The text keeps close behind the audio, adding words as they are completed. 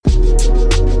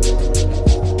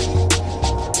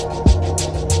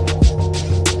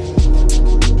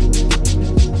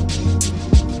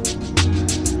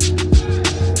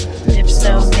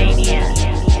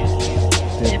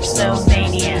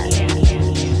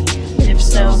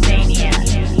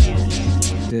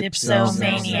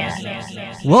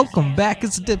Dipsomaniac. Welcome back.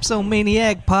 It's the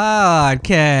Dipsomaniac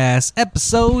Podcast,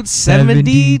 episode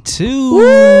 72.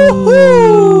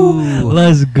 Woo-hoo!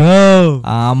 Let's go.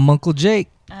 I'm Uncle Jake.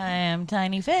 I am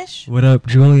Tiny Fish. What up,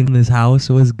 Julian in this house?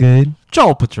 What's good?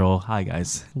 Joel Patrol. Hi,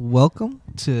 guys. Welcome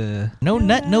to No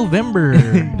Nut November.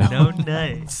 No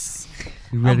nuts.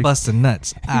 I'm busting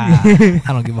nuts. I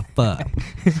don't give a fuck.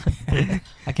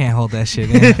 I can't hold that shit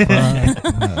in.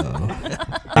 Fuck no.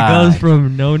 It goes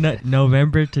from no nut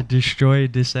November to destroy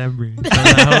December.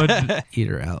 So Eat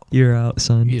her out. you're out,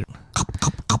 son. Eat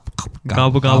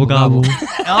Gobble, gobble, gobble.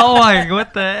 Oh my,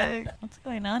 what the heck? What's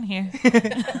going on here?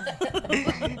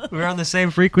 We're on the same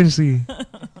frequency.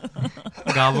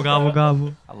 Gobble, gobble,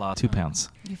 gobble. I lost 2 pounds.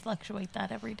 You fluctuate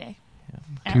that every day. Yeah.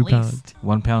 At 2 least. pounds.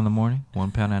 1 pound in the morning,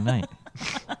 1 pound at night.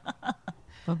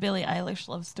 But Billie Eilish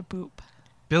loves to poop.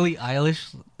 Billie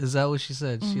Eilish, is that what she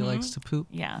said? She likes to poop?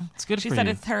 Yeah. It's good She for said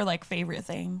you. it's her favorite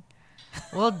thing.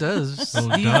 Well, it does.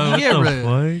 Oh, you, duh, get what the re-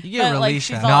 fuck? you get But, like, released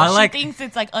she's out. all, No, I she like- thinks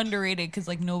it's like underrated because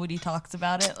like nobody talks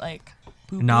about it. Like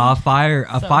pooping. Nah, a fire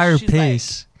So she's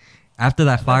piss. After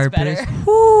that fire better. piss,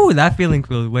 whoo, that feeling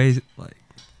feels way like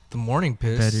The morning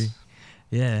piss. better.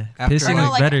 Yeah, After, pissing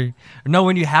like- is better. No,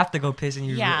 when you have to go piss and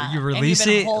you Yeah, you and release you've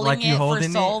been it holding like you it for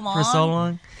holding so it for so long.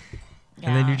 long,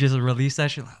 and then you just release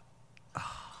that shit.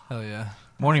 Hell yeah.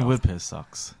 Morning with piss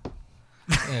sucks.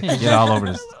 Yeah, 'cause You get all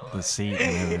over the seat and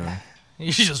everywhere.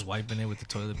 you're just wiping it with the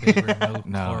toilet paper.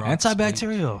 No, Clorox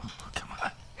antibacterial. Come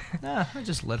on. bleach. Nah, I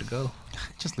just let it go.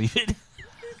 Just leave it.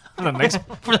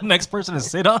 For the next person to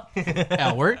sit on.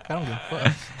 At work, I don't give a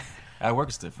fuck. At work,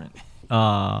 it's different.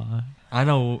 I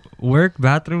know work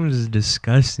bathrooms is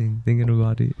disgusting. Thinking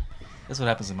about it. That's what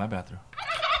happens in my bathroom.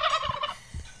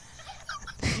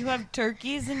 You have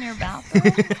turkeys in your bathroom.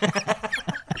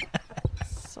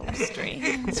 So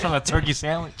strange. It's from a turkey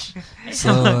sandwich.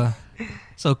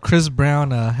 So Chris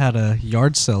Brown had a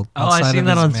yard sale outside I seen of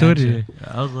that his on mansion. Twitter.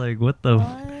 I was like, what the?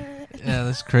 Yeah,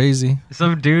 that's crazy.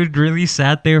 Some dude really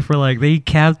sat there for like they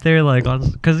camped there like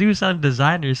on because he was selling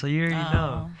designers, so you already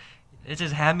know. It's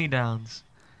just hand-me-downs.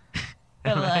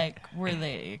 But like, were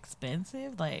they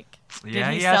expensive? Like, did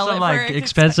Yeah, he he had sell some it like for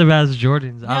expensive ass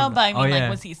Jordans. No, but I mean, like,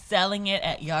 was he selling it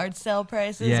at yard sale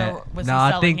prices, Yeah. or was No, he I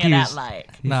selling think it he at was-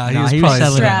 like? Nah, he Nah, was he was probably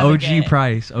selling it extravagant. OG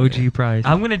price. OG price.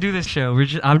 I'm gonna do this show.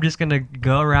 I'm just gonna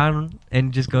go around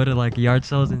and just go to like yard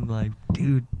sales and like,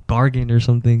 dude, bargain or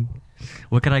something.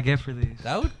 What can I get for these?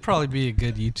 That would probably be a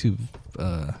good YouTube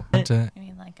content. I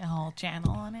mean, like a whole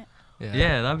channel on it.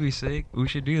 Yeah, that'd be sick. We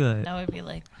should do that. That would be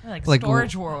like Like,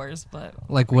 storage wars, but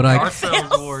Like what I Yard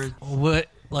sales wars. what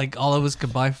like all of us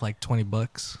could buy for like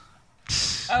 $20.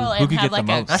 oh, Who and could have get the like a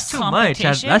most? That's too much.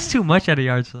 competition. That's too much at a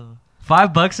yard sale.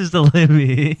 $5 is the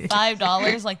limit.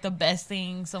 $5, like the best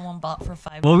thing someone bought for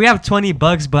 $5. Well, we have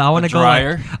 $20, but I want to go.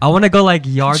 dryer? Like, I want to go like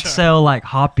yard sale, like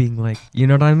hopping, like you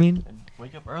know what I mean.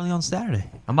 Wake up early on Saturday.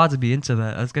 I'm about to be into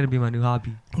that. That's gonna be my new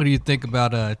hobby. What do you think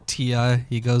about T.I.?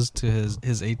 He goes to his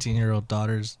 18-year-old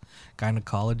daughter's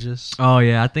gynecologist. Oh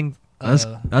yeah, I think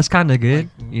that's kind of good.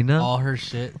 Like, You know. all her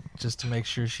shit just to make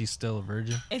sure she's still a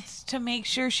virgin. It's to make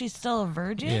sure she's still a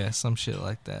virgin. Yeah, some shit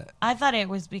like that. I thought it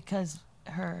was because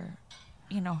her,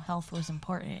 health was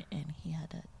important, and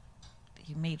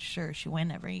he made sure she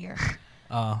went every year.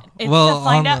 It's well, to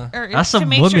find on out, the- or That's it's to some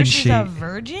make sure woman she's a shit.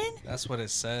 virgin. that's what it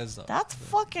says. Though. That's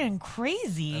fucking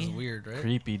crazy. That's weird, right?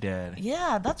 Creepy dad.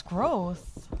 Yeah, that's gross.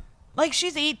 Like,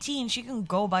 she's 18, she can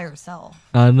go by herself.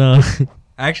 I know.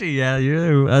 Actually, yeah,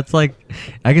 that's like,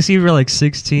 I can see you were like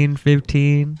 16,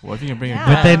 15. What if you can bring Yeah.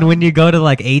 it But then when you go to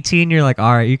like 18, you're like,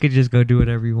 all right, you could just go do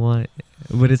whatever you want.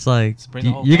 But it's like, Just bring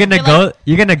the whole you're gonna family. go,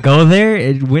 you're gonna go there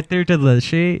and with her to the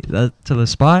shit, to the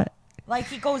spot. Like,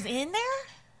 he goes in there?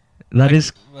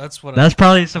 That's what. That's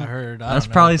probably some. I heard. I That's don't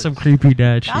know probably if some it's- creepy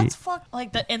dad shit.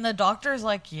 That's and the doctor's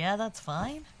like, yeah, that's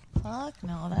fine. Fuck,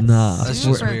 no, that's Nah, That's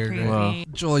super just weird, creepy. right?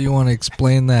 Joel, you want to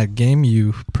explain that game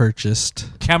you purchased?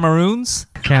 Cameroons?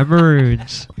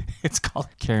 Cameroons. It's called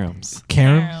Caroms.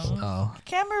 Caroms? Caroms. Oh.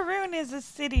 Cameroon is a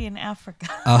city in Africa.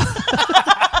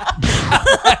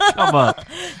 Come on.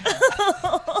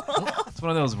 It's one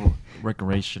of those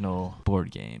recreational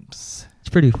board games. It's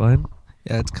pretty fun.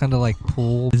 Yeah, it's kind of like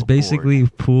pool. It's basically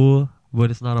pool,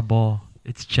 but it's not a ball.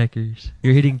 It's checkers.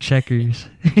 You're hitting checkers.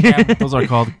 Those are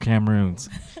called Cameroons.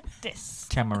 This.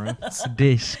 Cameroons.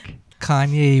 Disc.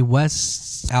 Kanye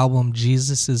West's album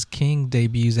Jesus is King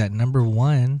debuts at number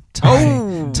 1,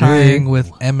 Oh. tying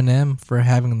with Eminem for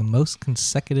having the most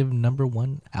consecutive number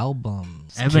 1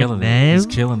 albums. He's killing it. He's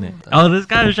killing it. Oh, this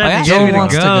guy was trying to Joel get me to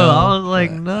wants go. to go, I was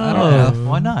like, but no. I don't know.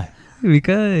 Why not?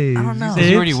 Because I don't know.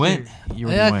 You already went. You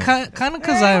already went. kind of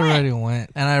because I already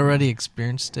went and I already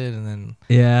experienced it, and then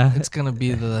Yeah, it's gonna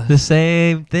be the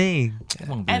same thing. It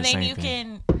won't be And the then same you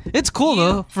thing. can. It's cool you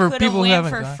though for could've people who went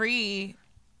haven't for gone. free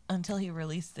until he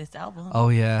released this album. Oh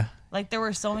yeah, Like there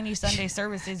were so many Sunday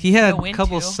services. he you had could've a went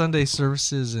couple to. Sunday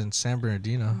services in San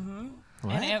Bernardino,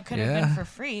 And it could have Yeah. been for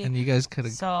free. and you guys could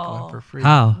have So- gone for free.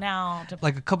 How? Now, to,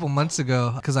 Like a couple months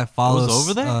ago, because I follow.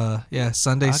 over there? Yeah,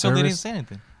 Sunday How come they didn't service. say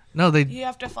anything? No, they. you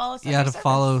have to follow. Sunday You had to service.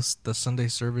 follow the Sunday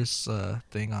service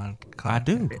thing on. I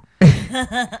do.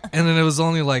 And then it was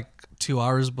only like 2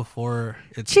 hours before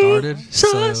it started.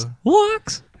 Jesus So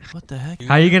walks. What the heck?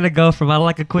 How you gonna go from I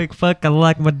like a quick fuck, I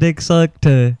like my dick sucked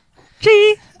to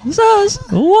Jesus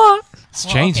walks? It's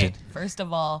Well, changing. okay, first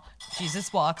of all,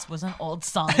 Jesus Walks was an old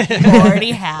song you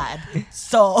already had.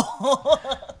 So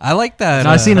I like that.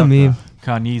 I seen a meme.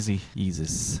 Kanye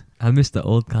Jesus. I miss the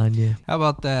old Kanye. How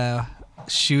about the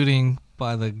shooting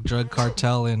by the drug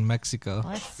cartel in Mexico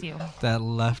bless you. that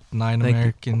left 9 Thank you.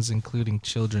 Americans, including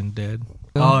children, dead?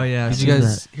 Oh yeah, Did I've you seen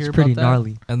guys that. hear It's about pretty that?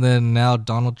 gnarly. And then now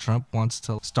Donald Trump wants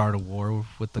to start a war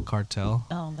with the cartel.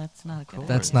 Oh, that's not a good.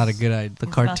 That's idea. not a good idea. The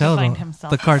He's about to cartel, find don't-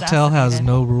 himself the cartel has assassinated.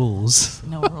 no rules.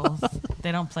 No rules.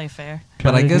 They don't play fair. But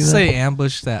I Trying to guess do that. they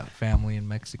ambushed that family in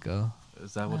Mexico.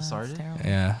 Is that what That's started? terrible.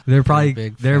 Yeah, They're probably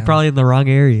big they're family. probably in the wrong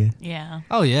area. Yeah,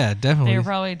 Oh yeah, definitely. they're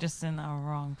probably just in the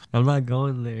wrong. I'm not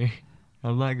going there.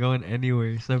 I'm not going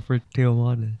anywhere except for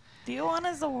Tijuana.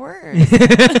 Tijuana's the worst. You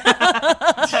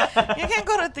can't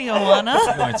go to Tijuana.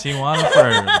 You going to Tijuana for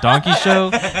a donkey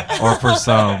show or for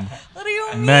some? What do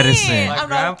you mean? Medicine. My I'm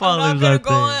grandpa not lives gonna out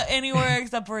go there. anywhere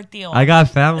except for Tijuana. I got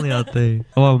family out there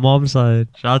on my mom's side.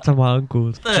 Shout out to my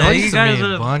uncles. Joe used to meet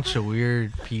a bunch of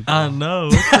weird people. I know.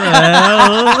 What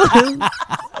the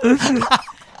hell?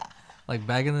 Like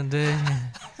back in the day,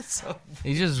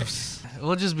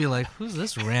 we'll just be like, who's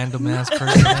this random ass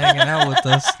person hanging out with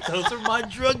us? Those are my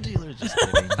drug dealers. Just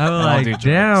kidding. I'm don't do like, drugs.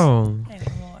 damn.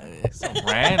 Anymore. Some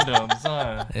randoms,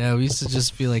 huh? Yeah, we used to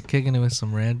just be like kicking it with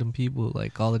some random people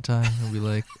like all the time. And be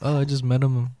like, oh, I just met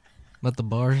him at the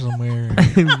bar somewhere.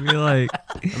 Be like,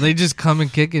 They just come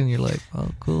and kick it, and you're like,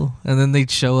 oh, cool. And then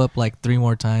they'd show up like 3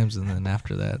 more times, and then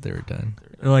after that, they were done.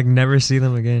 like never see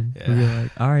them again. Yeah. We'd be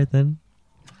like, all right then.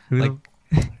 Who Like, the-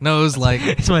 no, it was like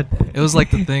it's my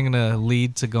the thing to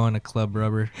lead to going to Club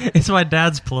Rubber. it's my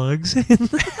dad's plugs.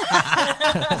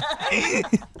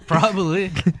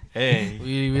 Probably. Hey,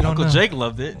 We don't Uncle know. Jake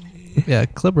loved it. Yeah,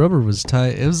 Club Rubber was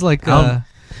tight. It was like Um,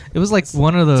 it was like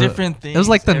one of the different It was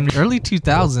like the things. early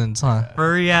 2000s, huh?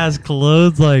 Furry ass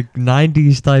clothes, like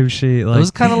 90s type shit. Like, It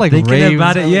was kind of like thinking rave.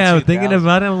 about it. early Yeah, 2000s. thinking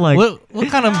about it, I'm like, What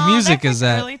kind of No, music that's is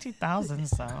like that? Early 2000s,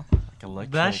 though.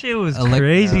 that shit was Elec-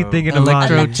 crazy. No. Thinking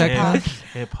Electro about it. techno?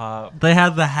 Hip hop. They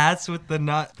had the hats with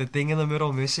the the thing in the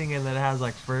middle missing, and then it has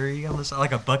like furry on the side,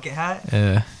 like a bucket hat.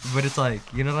 Yeah. But it's like,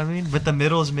 you know what I mean? But the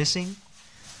middle is missing.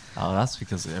 Oh, that's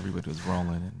because everybody was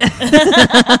rolling.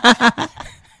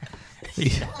 You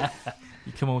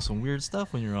come up with some weird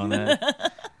stuff when you're on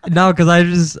that. No,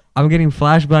 because I'm getting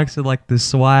flashbacks to like the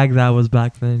swag that was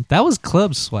back then. That was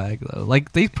club swag though.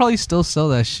 Like they probably still sell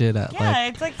that shit at Yeah,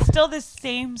 it's like still the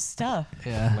same stuff.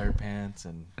 yeah. Flare pants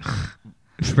and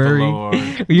Furry. velour.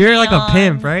 You're like a Neon.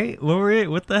 pimp, right? What were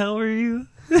it? What the hell were you?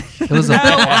 It was No, a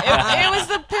it was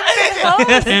the Pimpin'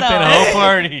 Hose, Pimp and though. hoe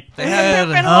party. they had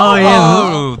Pimpin' Oh, Hose.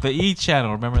 yeah. Oh, the E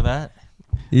channel. Remember that?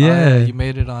 Yeah. you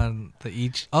made it on the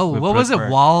each. Oh, With what was it? Brooke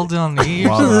Burke. Walled on the E. or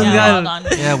Walled something? on. Yeah, Yeah. hold on.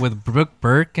 Yeah, with Brooke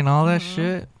Burke and all that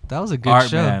shit. That was a good Art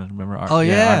show. Man. Remember Art? Oh,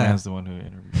 yeah. Art Man's the one who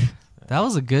interviewed. That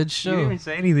was a good You didn't show. even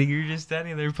say anything. You were just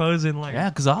standing there posing like. Yeah,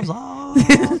 because I was all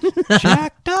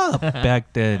jacked up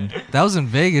back then. That was in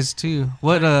Vegas too.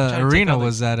 What Trying to take arena all the-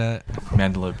 was that at?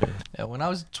 Mandalay Bay. Yeah, when I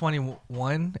was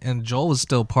 21 and Joel was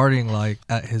still partying like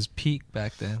at his peak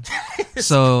back then.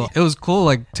 So it was cool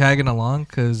like tagging along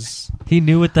because He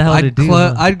knew what the hell to do.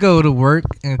 huh? I'd go to work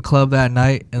and club that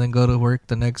night and then go to work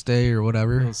the next day or It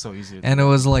whatever. was so easy. To And it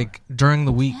was like during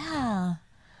the week. Yeah.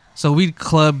 So we'd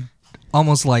club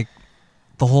almost like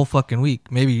the whole fucking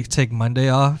week. Maybe take Monday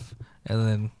off and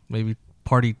then maybe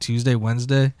party Tuesday,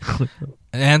 Wednesday,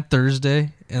 and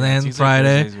Thursday, and then Tuesday,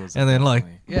 Friday, Thursdays was and then like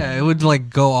definitely- yeah, it would like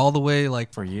go all the way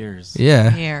like for years.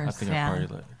 yeah. I Years, think yeah. I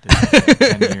partied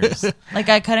like 10 years. Like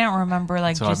I couldn't remember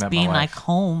like Until I just met my being wife. like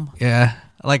home. Yeah.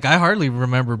 Like I hardly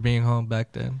remember being home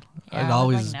back then. Yeah, I I'd was,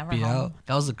 always like, never be home. out.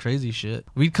 That was the crazy shit.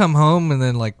 We'd come home and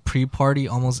then like pre-party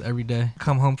almost every day.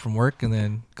 Come home from work and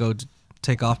then go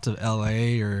take off to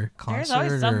LA or There's always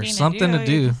concert or something, something to You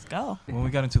do. just go. When we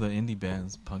got into the indie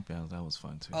bands, punk bands, that was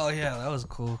fun too. Oh yeah, that was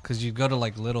cool because you'd go to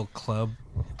like little clubs.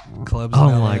 Oh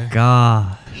in my LA.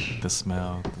 god. The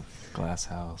smell, Glass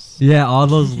House. Yeah, all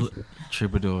those.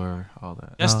 Troubadour, all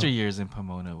that. Yesteryears in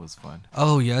Pomona was fun.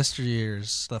 Oh,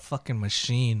 yesteryears. The fucking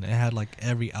machine. It had like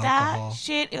every alcohol. That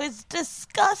shit, it was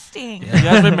disgusting. Yeah. You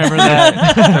guys remember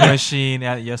that? The machine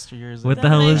at Yesteryears? What the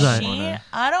hell is that? Machine?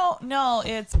 I don't know.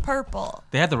 It's purple.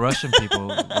 They had the Russian people.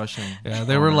 Yeah,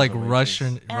 they were like owners,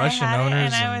 Russian And Russian I had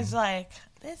owners. it, and I was like,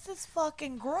 this is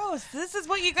fucking gross. This is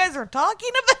what you guys are talking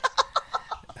about?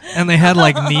 and they had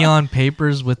like neon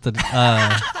papers with the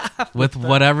with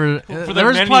whatever. There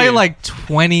was probably menu. like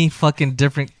 20 fucking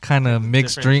different kind of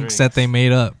mixed Different drinks that they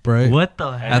made up, right? What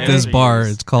the heck? At this bar,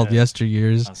 Yesteryears. it's called Yeah.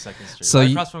 Yesteryears. On 2nd Street. So right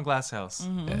you- across from Glass House.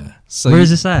 Yeah. So Where you- is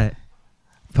this at?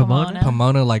 Pomona?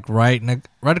 Pomona, like right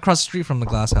across the street from the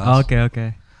Glass House. Oh,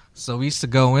 okay. So we used to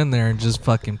go in there and just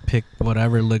fucking pick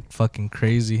whatever looked fucking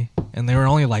crazy. And they were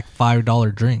only like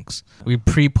 $5 drinks. We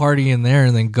pre-party in there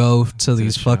and then go to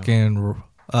these the show. fucking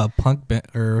punk band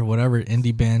or whatever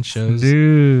indie band shows.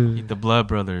 Dude. The Blood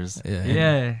Brothers. Yeah.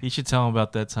 Yeah. You should tell them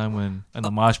about that time when in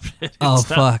the mosh pit. and Oh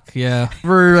stuff. fuck yeah!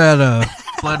 We're at a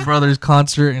Blood Brothers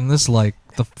concert, and this is like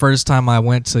the first time I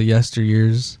went to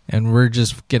Yesteryears, and we're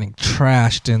just getting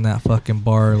trashed in that fucking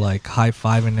bar, like high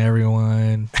fiving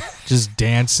everyone, just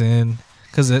dancing,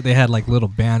 because they had like little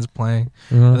bands playing.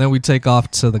 And then we take off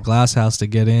to the Glass House to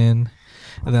get in.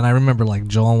 And then I remember like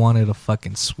Joel wanted a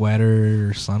fucking sweater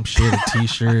or some shit, a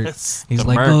t-shirt. It's He's the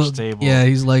like, merch go, table. yeah,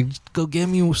 he's like, go get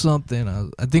me something.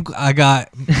 I think I got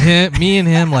me and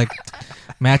him like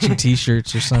matching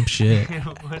t-shirts or some shit.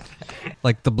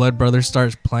 Like the Blood Brothers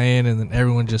starts playing and then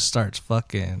everyone just starts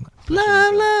fucking la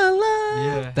la la.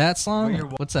 Yeah. That song?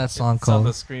 What's that song It's on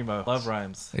the called? screamo. Love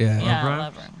rhymes. Yeah. Yeah, bro. I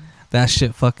love her. That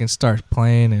shit fucking starts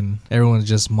playing and everyone's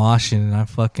just moshing and I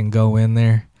fucking go in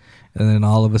there and then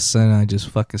all of a sudden I just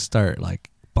fucking start like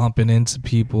bumping into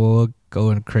people,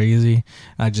 going crazy.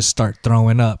 I just start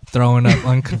throwing up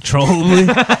uncontrollably.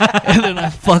 And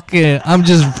then I'm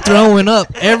just throwing up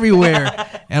everywhere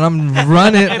and I'm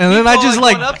running and then I just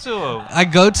like up to him. I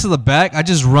go to the back, I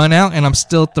just run out and I'm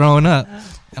still throwing up.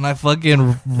 And I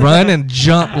fucking run and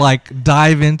jump, like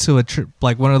dive into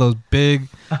like one of those big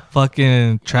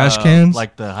fucking trash cans.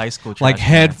 Like the high school trash Like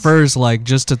head cans. first, like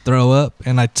just to throw up.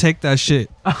 And I take that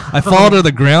shit. I fall to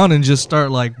the ground and just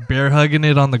start like bear hugging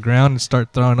it on the ground and start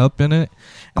throwing up in it.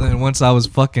 And then once I was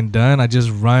fucking done, I just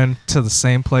run to the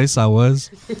same place I was,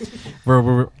 where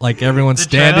we're like everyone's The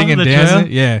standing trail? and The dancing.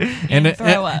 trail? Yeah, and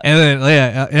throw up. and then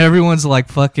yeah, everyone's like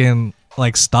fucking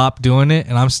like stop doing it,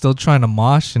 and I'm still trying to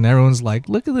mosh, and everyone's like,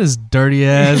 look at this dirty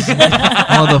ass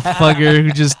motherfucker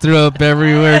who just threw up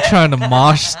everywhere trying to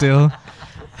mosh still.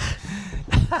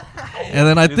 And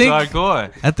then I It's think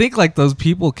hardcore. like those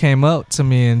people came up to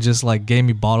me and just like gave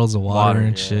me bottles of water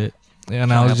and yeah. shit. And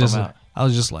Trying I to was help just 'em out. I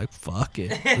was just like, fuck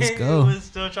it, let's go.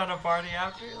 still trying to party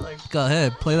after? Like, Go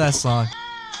ahead, play that song.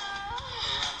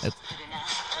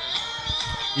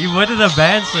 what did the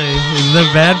band say? The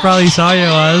band probably saw your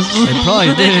ass. They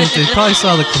probably did. They probably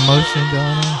saw the commotion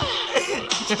going on.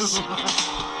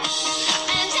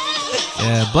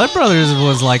 Yeah, Blood Brothers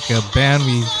was like a band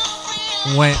we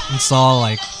went and saw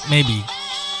like maybe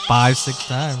 5-6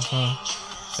 times. Huh?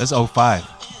 That's 05.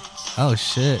 Oh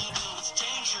shit.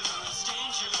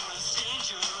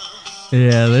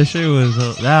 Yeah, this shit was.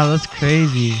 That's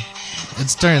crazy.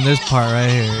 It's during this part right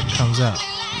here. It comes out.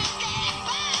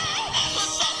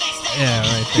 Yeah,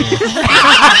 right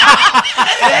there.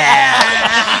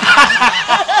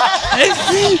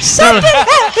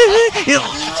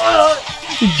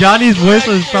 Johnny's voice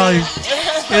was probably.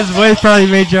 His voice probably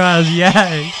made your ass yeah.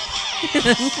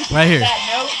 Right here.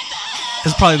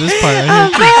 It's probably this part right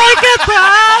here.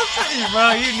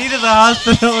 Bro, you needed the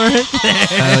hospital right there.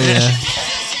 Hell yeah.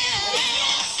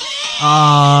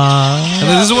 And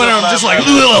then this is when I'm just like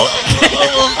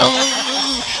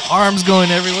arms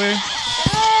going everywhere.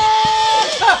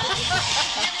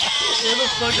 Where the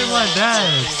fuck is my dad?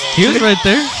 He was right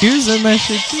there. He was in that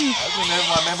shit too. That's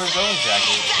my member's own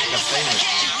jacket. That's famous.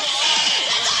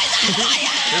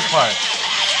 This part.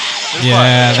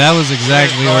 Yeah, that was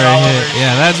exactly where I hit.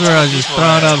 Yeah, that's where I was just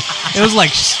throwing up. It was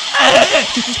like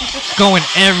going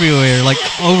everywhere, like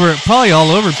over, probably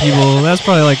all over people. That's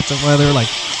probably like why they were like,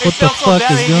 "What the fuck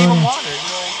is going on?"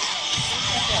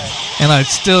 And I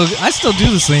still do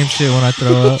the same shit when I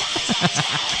throw up.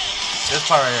 This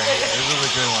part right here. This is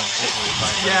a good one. This is really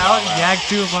funny. Yeah, I would yak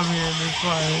too if I'm hearing this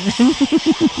part.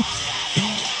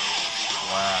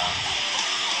 Wow.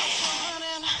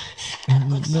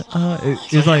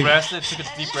 It's like. Rested, took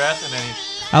a deep breath, and then he.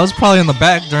 I was probably in the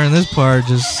back during this part,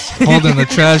 just holding the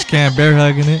trash can, bear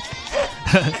hugging it.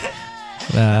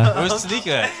 Nah. Where's Tanika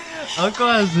at? Uncle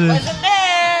has this. Wasn't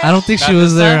there. I don't think she Not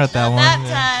was this there time? at that Not one. that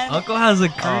yeah. time. Uncle has a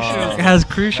crucial Oh. has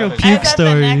crucial I was puke I was at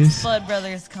the next stories. Blood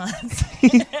Brothers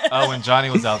concert. Oh, when Johnny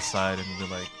was outside and we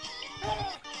were like,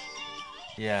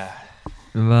 yeah.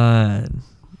 Man,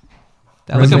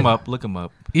 That Look was him it. up. Look him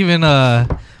up. Even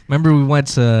remember we went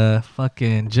to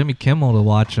fucking Jimmy Kimmel to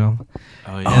watch him.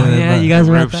 Oh oh Yeah, yeah, the- you guys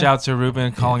were at Rube, that? shout out to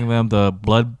Ruben calling them the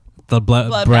blood. The blood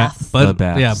baths. blood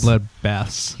Blood yeah, baths. blood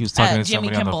baths. He was talking to Jimmy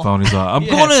somebody on the Kimmel. phone. He's like, I'm Yeah.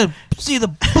 going to see the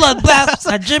blood baths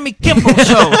at Jimmy Kimmel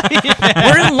show.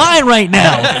 We're in line right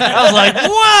now. I was like,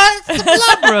 what? The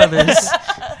Blood Brothers.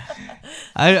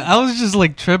 I was just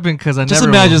like tripping because I Just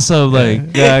never imagine some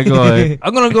like guy going,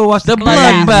 I'm gonna go watch the Blood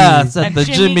blood baths Baths at the at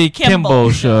Jimmy Jimmy Kimmel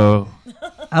Kimmel show.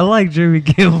 I like Jimmy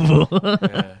Kimmel.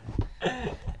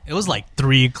 It was like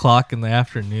 3:00 in the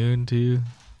afternoon too,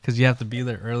 because you have to be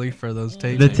there early for those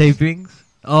tapes. The tapings.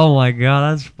 Oh my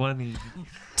god, that's funny.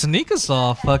 Tanika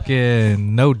saw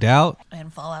fucking No Doubt,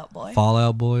 And Fallout Boy.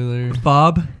 Fallout Boy there.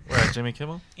 Bob, We're at Jimmy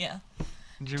Kimmel. Yeah.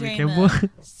 Jimmy During Kimmel. the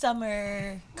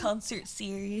summer concert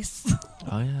series.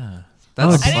 Oh yeah.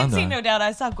 That's I fun, didn't see though. No Doubt.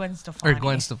 I saw Gwen Stefani. or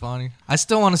Gwen Stefani. I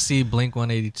still want to see Blink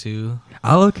 182.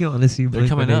 I look want to see They're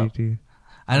coming up. Blink-182.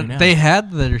 Right now. They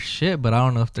had their shit, but I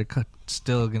don't know if they're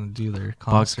still gonna do their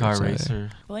concerts. Boxcar right? Racer.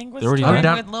 Blink was They already touring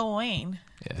done- with Lil Wayne.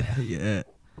 Yeah. Yeah,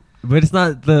 but it's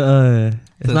not the.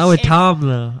 It's The- not with It's- Tom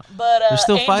though. But They're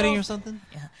still Angels, fighting or something.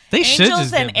 They should Angels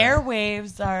just and get back.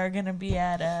 Airwaves are gonna be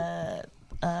at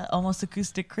Almost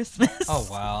Acoustic Christmas. Oh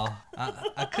wow,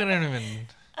 I couldn't even.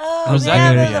 Oh, Where's man, that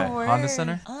gonna there's be a at? word. Honda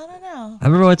Center? I don't know. I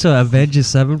remember I went to Avenged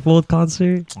Sevenfold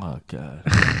concert. Oh god.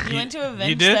 You went to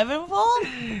Avenged did?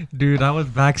 Sevenfold? Dude, I was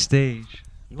backstage.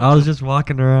 I was just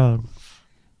walking around.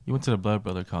 You went to the Blood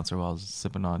Brother concert while I was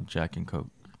sipping on Jack and Coke.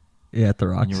 Yeah, at the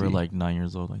And Roxy. you were like 9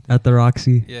 years old, like that. at the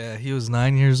Roxy. Yeah, he was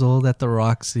 9 years old at the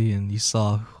Roxy, and you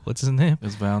saw what's his name? It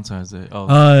was Valentine's Day.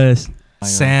 Oh,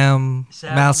 Sam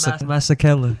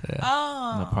Masakela. in the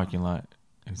Oh. parking lot.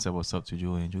 And said, "What's up?" to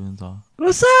Julian. Julian's all.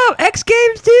 What's up, X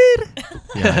Games, dude?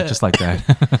 Yeah, just like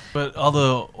that. But all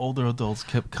the older adults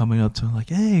kept coming up to him like,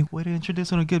 "Hey, way to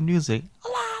introduce him to good music."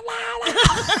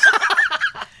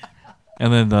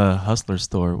 And then the Hustler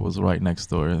store was right next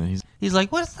door, and he's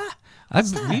like, "What's that?"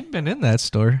 We've been in that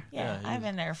store. Yeah, Yeah, I've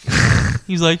been there. For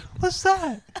He's like, "What's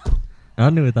that?" I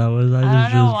knew what that was. I I don't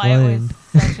just know was why playing.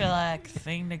 it was such a like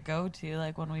thing to go to.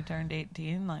 Like when we turned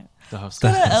 18, like The go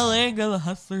Hustler. to LA and go to the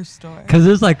Hustler store. Cause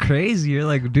it's like crazy. You're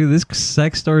like, dude, this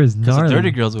sex store is Because the gnarly.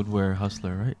 dirty girls would wear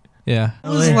Hustler, right? Yeah, it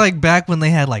was yeah. like back when they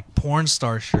had like porn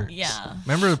star shirts. Yeah.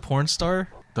 Remember the porn star?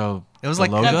 It was the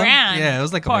like logo? The brand. Yeah, it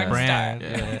was like Porn a brand.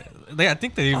 star. Yeah. I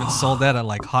think they even sold that at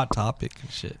like Hot Topic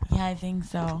and shit. Yeah, I think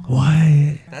so.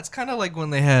 What? That's kind of like when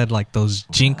they had like those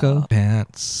Jinko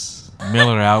pants.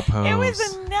 Miller Outpost. It was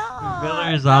a no.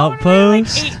 Miller's That one we were,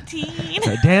 Outpost? Like 18.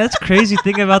 Damn, that's crazy.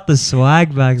 Thinking about the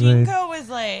swag back then. Jinko was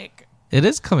like. It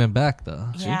is coming back though.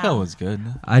 Yeah. Jinko was good.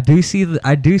 I do see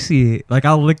it. Like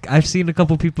I've seen a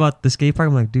couple people at the skate park.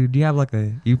 I'm like, dude, do you have like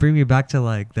you bring me back to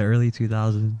like the early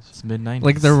 2000s. It's mid-90s.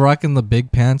 Like they're rocking the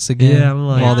big pants again Yeah, I'm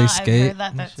like- while they Yeah, skate. I've heard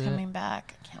that that's and shit. coming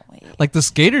back. I can't wait. Like the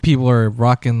skater people are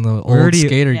rocking the old already-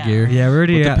 skater Yeah. gear. Yeah, we're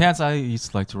already. With the pants I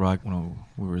used to like to rock when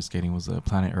we were skating was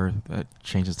Planet Earth. That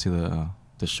changes to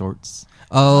the shorts.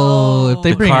 Oh, if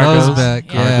they The bring cargos, those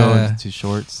back, yeah. yeah. Cargo to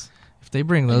shorts. If they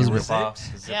bring those rip back,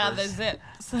 off the Yeah, zippers. the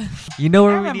zips. You know I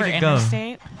where we remember need to go?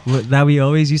 Interstate. That we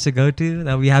always used to go to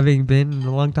that we haven't been in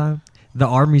a long time. The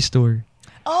Army store.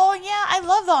 Oh yeah, I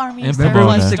love the Army. And Remember Remember we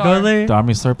when used to go there? The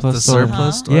Army surplus the store. surplus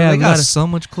Uh-huh. store. Yeah, they we got gotta- so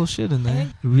much cool shit in there.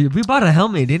 We bought a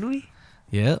helmet, didn't we?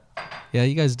 Yep. Yeah,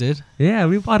 you guys did. Yeah,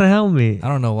 we bought a helmet. I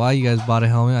don't know why you guys bought a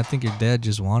helmet. I think your dad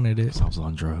just wanted it. I was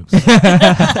on drugs.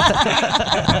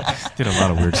 Did a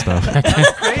lot of weird stuff.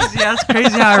 Crazy. That's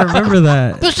crazy how I remember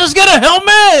that. Let's just get a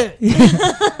helmet.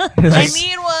 I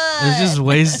need one. There's just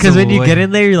ways. Because when you get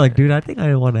in there, you're like, dude, I think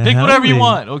I want to Pick whatever you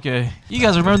want. Okay. You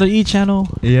guys remember the E channel?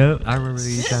 Yep, I remember the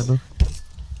E channel.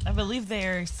 I believe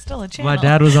they're still a channel. My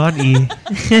dad was on E.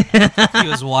 He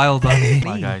was wild on it.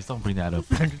 Come on, guys, don't bring that up.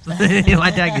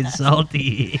 My dad gets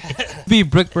salty. Be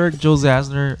Brickberg, Joe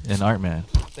Zasner, and Artman.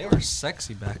 They were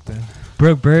sexy back then.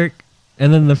 Brooke Burke.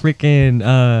 And then the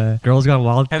freaking Girls Gone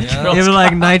Wild. And Yeah. It was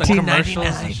like commercials and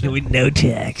 1999 shit. with no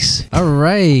tax. All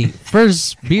right.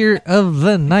 First beer of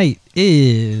the night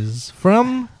is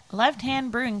from Left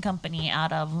Hand Brewing Company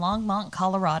out of Longmont,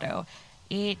 Colorado.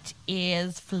 It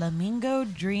is Flamingo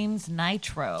Dreams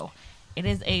Nitro. It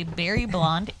is a berry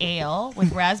blonde ale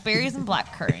with raspberries and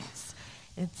black currants.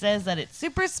 It says that it's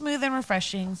super smooth and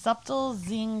refreshing, subtle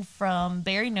zing from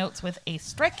berry notes with a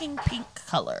striking pink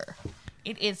color.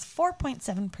 It is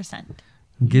 4.7%.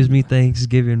 Gives me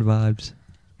Thanksgiving vibes.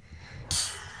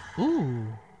 ooh.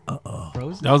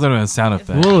 Frozen? That wasn't even a sound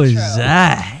effect. What was Nitro.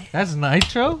 that? That's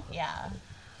nitro? Yeah.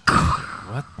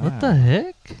 What the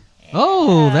heck?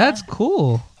 Oh, Yeah. that's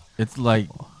cool. It's like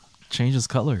changes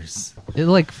colors. It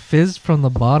like fizzed from the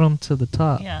bottom to the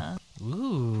top. Yeah.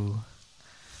 Ooh,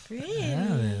 Really?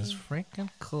 that is freaking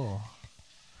cool.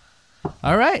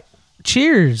 All right,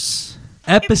 cheers.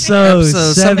 Episode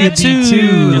Episode 72.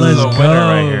 72. Let's This is a go. winner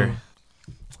right here.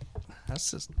 That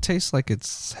just tastes like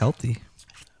it's healthy.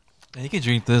 And you can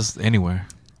drink this anywhere.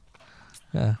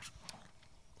 Yeah,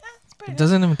 It's pretty it good.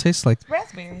 doesn't even taste like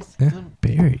Raspberries.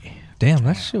 berry. Damn,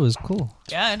 that shit was cool.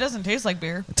 Yeah, it doesn't taste like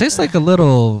beer. It tastes like a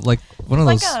little like one of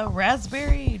It's those. like a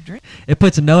raspberry drink. It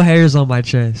puts no hairs on my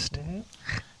chest.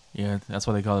 Yeah, that's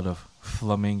why they call it a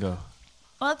flamingo.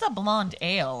 Well, it's a blonde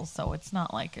ale, so it's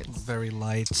not like it's very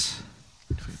light.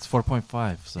 It's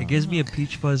 4.5, so It gives me a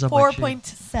peach fuzz on my chin.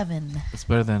 4.7. it's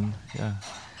better than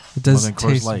It does than Coors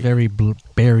taste Light. very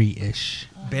berry-ish.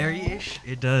 Berry-ish?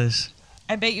 It does.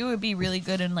 I bet you it would be really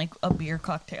good in like a beer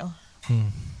cocktail.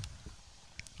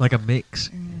 Like a mix.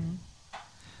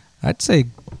 I'd say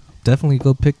definitely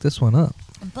go pick this one up.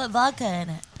 And put vodka in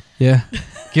it. Yeah,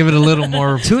 give it a little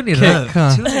more Tune it kick, up.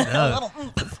 huh? Tune it A up.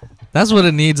 little. That's what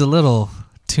it needs, a little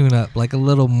tune-up, like a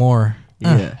little more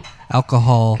Yeah.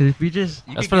 alcohol. Because if you just...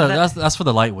 You that's could for give the that- that's for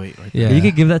the lightweight, right? Yeah, You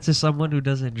could give that to someone who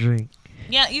doesn't drink.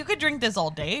 Yeah, you could drink this all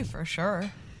day for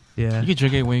sure. Yeah. You can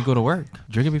drink it when you go to work.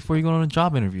 Drink it before you go on a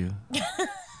job interview.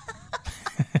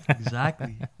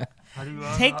 Exactly.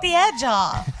 Take the edge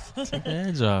off.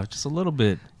 Edge off just a little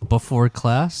bit before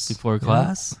class. before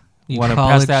class. You Want to pass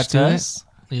college that student? test?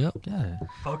 Yep. Yeah.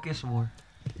 Focus more.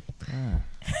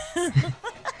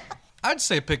 I'd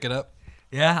say pick it up.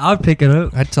 Yeah, I would pick it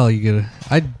up. I'd tell you get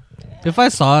it. If I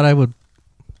saw it, I would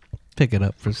pick it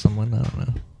up for someone. I don't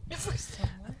know.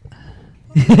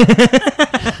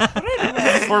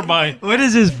 For mine. What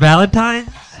is this, Valentine's?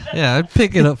 Yeah, I'd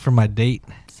pick it up for my date.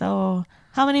 So,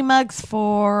 how many mugs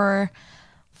for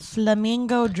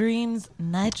Flamingo Dreams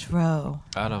Nitro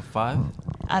Out of 5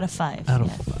 out of 5? Out of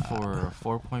yeah.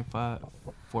 for 4.5,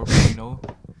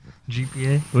 4.0.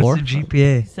 GPA? Four? What's the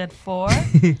GPA? Said 4.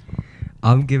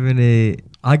 I'll give it a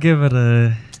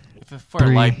If it's for 3.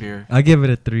 a light beer. I'll give it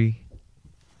a 3.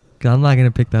 Cause I'm not gonna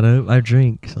pick that up. I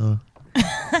drink, so.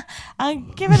 I'll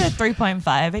give it a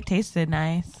 3.5. It tasted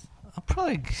nice. I'll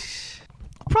probably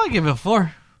give it a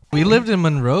 4. We lived in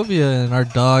Monrovia, and our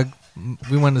dog.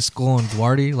 We went to school in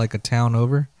Duarte, like a town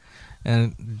over,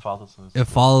 and it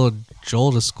followed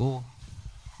Joel to school.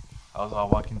 I was all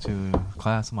walking to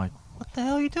class. I'm like, what the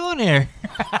hell are you doing here?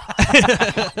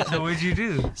 So what'd you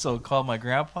do? So I called my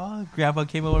grandpa. Grandpa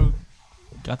came over,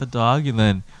 got the dog, and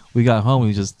then we got home.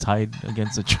 We just tied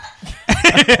against a tree.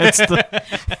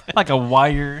 Like a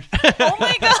wire Oh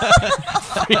my god!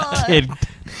 freaking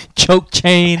choke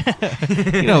chain.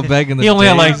 You know, back in the He only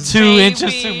had like days, 2 Baby.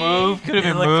 inches to move. Couldn't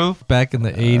even move. back in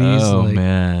the 80s. Oh like,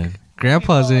 man.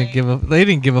 grandpas People, didn't give a. They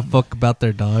didn't give a fuck about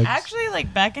their dogs. Actually,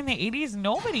 like back in the 80s,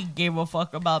 nobody gave a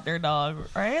fuck about their dog,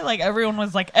 right? Like everyone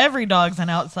was like, every dog's an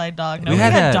outside dog. Nobody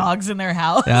had had that- dogs in their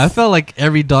house. Yeah, I felt like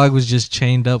every dog was just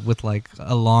chained up with like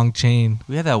a long chain.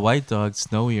 We had that white dog,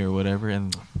 Snowy or whatever,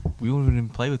 and we wouldn't even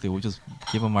play with it. We just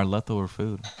give him our leftover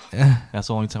food. Yeah. That's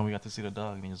the only time we got to see the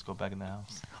dog, and then just go back in the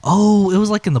house. Oh, it was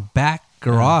like in the back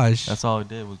garage. That's all it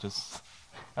did was just.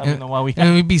 I don't know why we.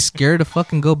 And we'd be scared to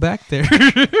fucking go back there.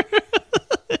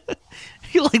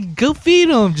 You like go feed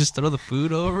him, just throw the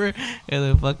food over, and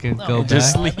then fucking Oh go my back.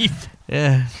 just God. leave.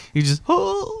 Yeah, you just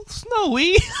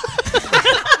Snowy.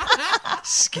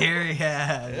 Scary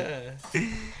ass.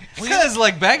 Because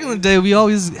like back in the day, we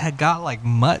always had got like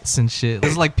mutts and shit. It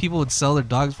was like people would sell their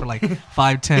dogs for like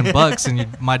 $5-10,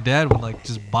 and my dad would like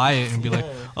just buy it and be like,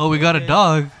 "Oh, we got a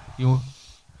dog."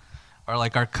 Or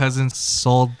like our cousins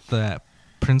sold that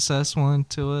princess one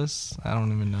to us. I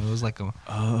don't even know. It was like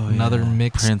another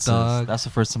mixed Princess. dog. That's the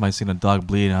first time I seen a dog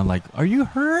bleed, and I'm like, "Are you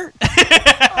hurt?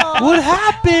 What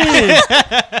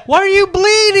happened? Why are you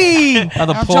bleeding?" On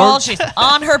the Now, Joel, porch. she's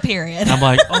on her period. I'm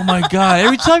like, "Oh my god!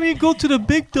 Every time you go to the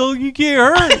big dog, you get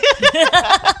hurt."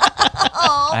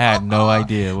 I had no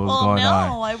idea what was well, going no,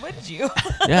 on. why would you?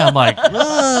 Yeah, I'm like,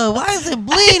 "Ugh, why is it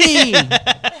bleeding?"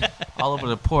 All over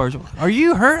the porch. Are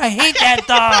you hurt? I hate that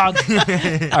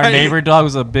dog. Our neighbor dog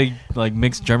was a big, like,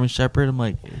 mixed German Shepherd. I'm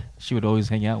like, she would always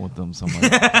hang out with them somewhere.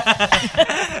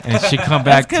 And she'd come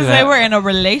back to Because they were in a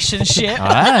relationship.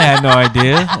 I had no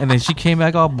idea. And then she came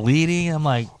back all bleeding. I'm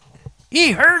like,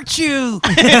 he hurt you.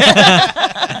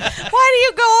 Why do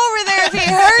you go over there if he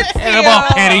hurts you? And I'm all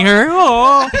petting her.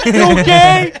 Oh, you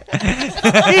okay?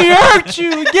 He hurt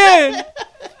you again.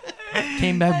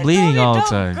 Came back bleeding all the Don't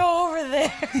time. go over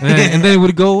there. And then it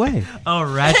would go away. Oh,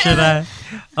 ratchet ass.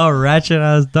 A ratchet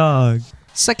ass dog.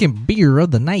 Second beer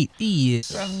of the night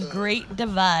is From Great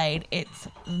Divide, it's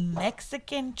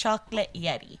Mexican Chocolate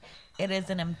Yeti. It is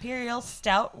an imperial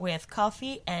stout with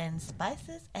coffee and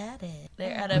spices added.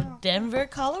 They're out of Denver,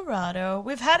 Colorado.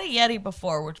 We've had a Yeti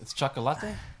before, which It's chocolate.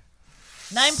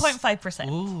 9.5%.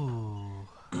 Ooh.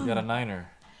 You got a 9er.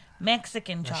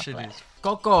 Mexican That shit chocolate. is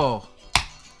Coco.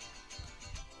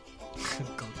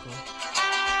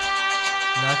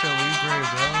 Nacho Libre,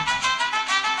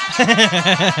 bro.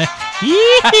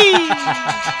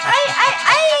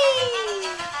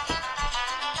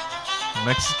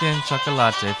 Mexican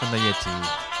chocolate from the Yeti.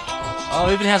 Oh,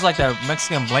 it even has like that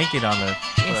Mexican blanket on the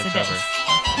Yes, it cover. is.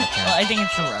 Well, I think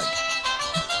it's the rug.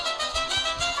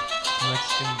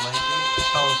 Mexican blanket.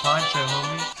 Oh, poncho,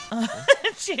 homie.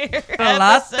 Cheers. Chocolate.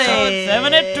 Episode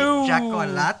 72.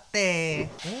 Chocolate.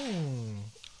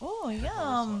 Oh,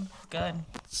 yum. Good.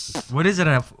 What is it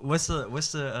at? What's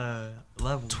the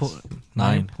level?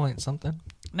 9 point something.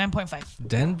 9.5.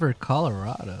 Denver,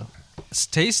 Colorado. It's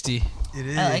tasty. It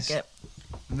is. I like it.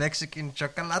 Mexican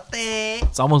chocolate.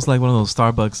 It's almost like one of those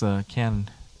Starbucks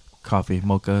canned coffee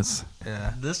mochas.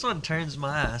 Yeah. This one turns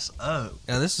my ass up.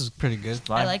 Yeah, this is pretty good.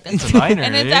 I like this. It's a 9er,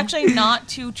 And it's dude. actually not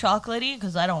too chocolatey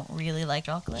because I don't really like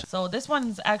chocolate. So this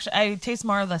one's actually, I taste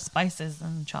more of the spices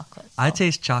than chocolate. So. I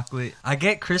taste chocolate. I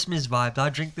get Christmas vibes. I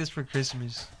drink this for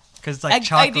Christmas because it's like I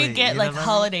chocolate. do get you like know what I mean?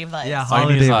 holiday vibes. Yeah,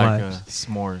 All you need holiday is like vibes.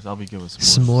 s'mores. I'll be good with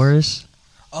s'mores. S'mores.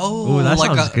 Oh, Ooh, that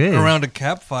like sounds good. around a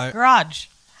campfire. Garage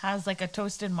has like a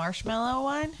toasted marshmallow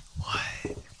one.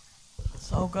 What?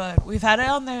 So good. We've had it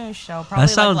on the show probably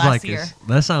That sounds like last like year.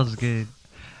 that sounds good.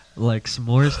 Like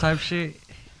s'mores type shit.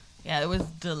 Yeah, it was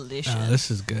delicious.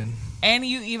 This is good. And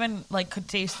you even like could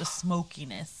taste the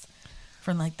smokiness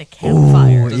from like the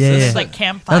campfire. yeah, It's yeah. like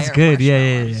campfire. That's good. Yeah,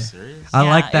 marshmallow. yeah, yeah. Serious? I Yeah,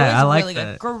 like it that. was I like really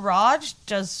that. Good. Garage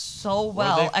does so Where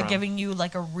are they well at from? giving you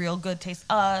like a real good taste.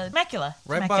 Temecula.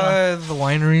 Right Temecula. by the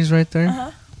wineries right there.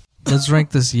 Uh-huh. Let's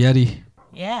rank this Yeti.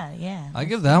 Yeah. I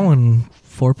give that one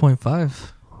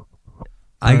 4.5.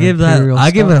 I give that. Imperial I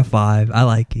give it a Stout. 5. I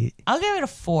like it. I'll give it a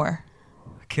 4.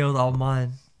 Killed all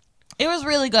mine. It was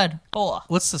really good. Oh,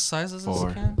 What's the size of this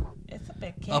 4. can? it's a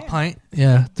big can. A pint?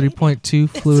 Yeah, 3.2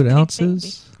 fluid big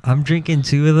ounces. I'm drinking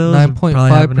 2 of those. and probably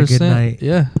having a good 9.5%. night.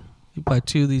 Yeah. You buy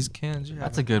 2 of these cans. You're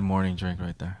That's a good morning drink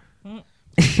right there.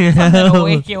 Something to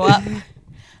wake you up.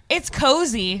 It's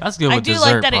cozy. That's good I with do dessert,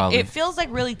 like that. probably. It feels like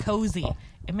really cozy.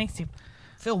 It makes you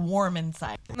feel warm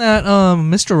inside. that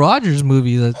Mr. Rogers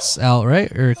movie that's out, right?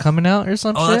 Or coming out or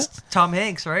some Oh, shit? that's Tom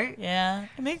Hanks, right? Yeah,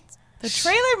 the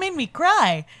trailer made me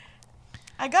cry.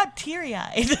 I got teary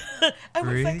eyed. I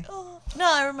was Really? like, oh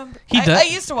no, I remember. He I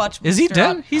died- used to watch. Is he Mr. dead?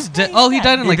 Rogers. He's Yeah, dead. Oh, he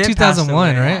died in He like did pass 2001,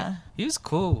 away. right? Yeah. He was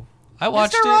cool. I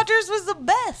watched Mr. it. Rogers was the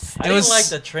best. I It was- didn't like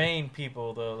the train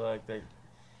people though. Like the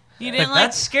You didn't That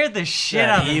like scared the shit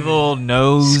out of me. evil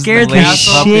nose. Scared the lady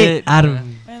shit puppet. out of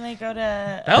me. when they go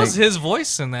to. That was his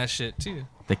voice in that shit too.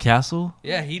 The castle.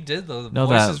 Yeah, he did the No,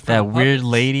 voices that for the weird puppets.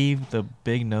 lady, with the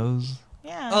big nose.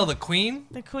 Yeah. Oh, the queen.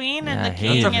 the queen Yeah, and I the hate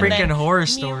king. it. It's a and freaking then horror Mew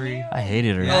story. Mew. I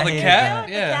hated her. Yeah, Oh, I the hated cat.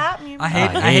 The Yeah. cat, Mew I Mew.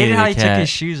 hated hated how the he took cat. his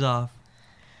shoes off.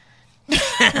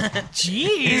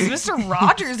 Jeez, Mr.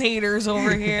 Rogers haters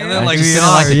over here. And then, like, We sit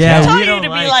are, like a yeah, I cat. told we you don't to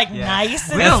be like nice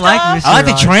and We don't stuff. like Mr. I like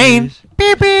the train. Rogers.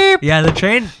 Beep beep. Yeah, the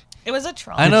train. It was a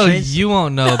troll. I know chase- you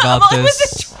won't know about It was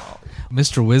a this, troll.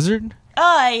 Mr. Wizard.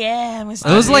 Oh yeah,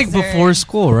 Mr. It was like Wizard. before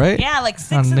school, right? Yeah, like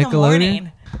 6 On in the Nickelodeon?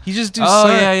 morning. He just do Oh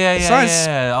science,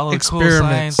 science All the cool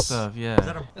experiments. science stuff. Yeah.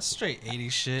 That's straight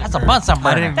 80s shit. That's a or- Bunsen I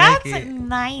burner. didn't That's make it.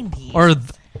 90s. Or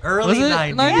Early Was it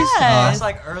 90s. 90s? Yes. That's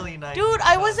like early 90s. dude,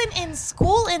 I wasn't in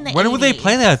school in the When 80s. would they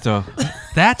play that though?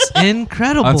 that's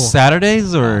incredible. On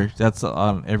Saturdays or that's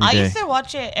on every I day? used to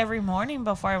watch it every morning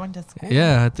before I went to school.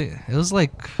 Yeah, I think it was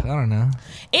like I don't know.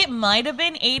 It might have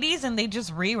been 80s and they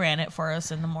just reran it for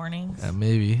us in the mornings. Yeah,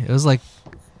 maybe it was like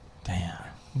Damn.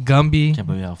 Gumby. Can't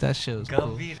believe how That shit was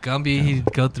Gumby. cool. Gumby, he'd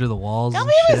go through the walls. Gumby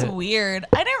and was shit. weird.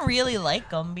 I didn't really like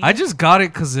Gumby. I just got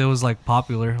it because it was like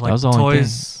popular. Like was the only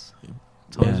toys.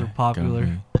 Toys Yeah, are popular.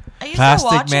 Gumby. I used Plastic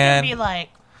to watch Man. it and be like,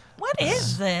 what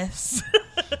is this?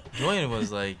 Julian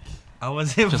was like I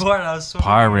wasn't Just born. I was swimming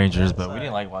Power in the Rangers, but we outside.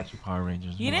 didn't like watching Power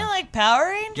Rangers. You more. didn't like Power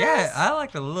Rangers? Yeah, I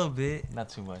liked a little bit. Not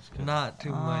too much. 'cause Not too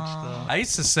much though. I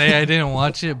used to say I didn't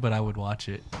watch it, but I would watch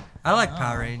it. I like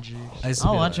Power Rangers. I used to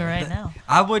I'll be watch it like- right now.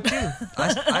 I would too.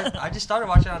 I just started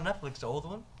watching it on Netflix, the old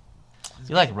one.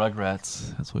 You like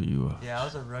Rugrats. That's what you. Yeah, I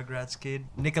was a Rugrats kid,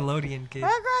 Nickelodeon kid.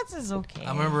 Rugrats is okay.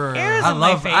 I remember- It I wasn't my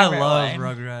love favorite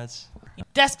one. Rugrats.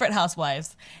 Desperate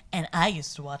Housewives, and I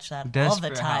used to watch that all the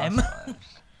Desperate time. Housewives.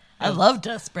 I love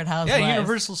Desperate Housewives. Yeah,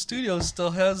 Universal Studios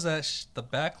still has that the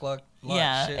backlog.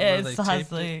 Yeah, shit where it they has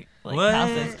taped it. like What?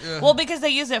 houses. Yeah. Well, because they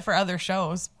use it for other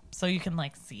shows, so you can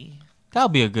like see. That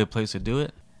would be a good place to do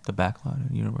it. The backlot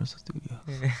at Universal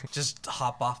Studios. Just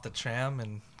hop off the tram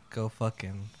and go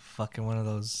fucking one of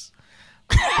those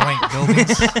blank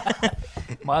buildings.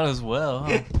 Might as well.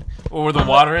 Huh? Or where the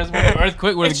water is, where the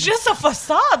earthquake. Where It's just a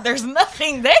facade. There's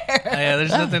nothing there. Yeah,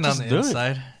 there's nothing on just the do it.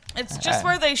 inside. It's just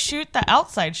where they shoot the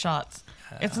outside shots.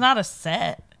 It's not a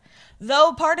set.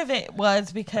 Though part of it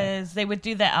was because they would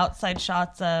do the outside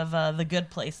shots of the Good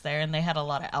Place there, and they had a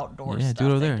lot of outdoor yeah, stuff. do it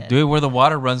over they there. did. Do it where the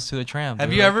water runs to the tram. Have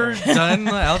Do you it like ever that. done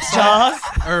the outside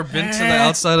Jaws? or been to the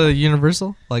outside of the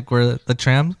Universal, like where the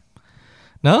tram?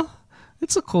 No,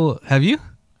 it's a cool. Have you?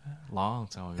 Long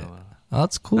time ago. Oh,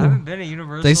 that's cool. I haven't been at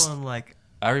Universal They s- in like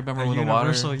I remember A when the water.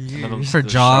 Universal years. For the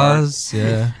Jaws,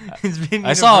 yeah. it's been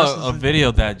I saw Universal a since- video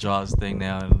of that Jaws thing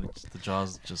now, and the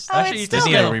Jaws just. Oh, Actually, it's you still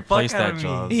Disney had to good. replace Fuck out that of me.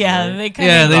 Jaws. Yeah, right? they kind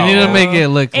Yeah, of. they need to make it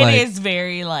look It like is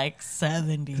very like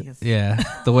 70s. yeah,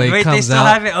 the way it Wait, they comes still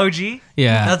out. have it OG?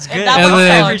 Yeah, That's And good. that I was would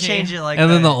never OG. change it like and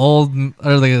that. then the old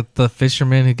or the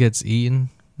fisherman who gets eaten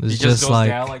is It just goes like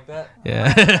down like that.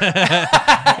 yeah.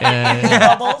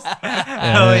 yeah. Bubbles.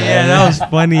 Oh yeah, that was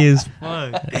funny as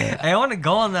fuck. Hey, I want to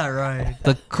go on that ride.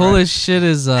 The coolest shit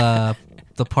is the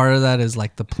part of that is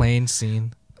like the plane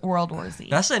scene. World War Z.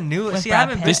 That's a new. With See, I Brad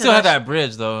haven't Pitt. been They to still have that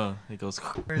bridge though. It goes.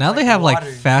 where it's Now they have like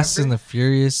water, Fast and remember? the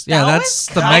Furious. Yeah, That that's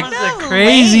was the kinda meg. That was the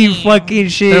crazy lame. fucking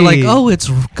shit. They're like, oh, it's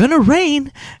gonna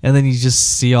rain, and then you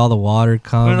just see all the water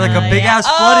come. When, like, a big ass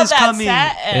flood is that coming.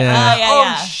 Set? Yeah. Oh, yeah, oh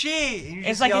yeah. shit! You just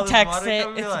It's see like all a this water Texas. coming,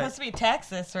 It's you're like- supposed to be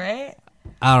Texas, right?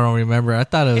 I don't remember. I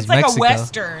thought it was It's like Mexico. a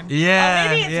western. Yeah,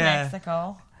 Maybe it's yeah.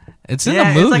 Mexico. It's in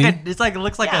yeah, the movie. it's like it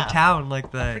looks like Yeah. a town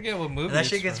like that. I forget what movie. And that it's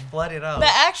shit gets from. flooded out. But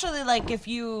actually, like, if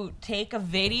you take a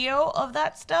video of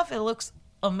that stuff, it looks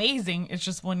amazing. It's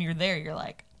just when you're there, you're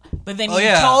like, but then Oh, you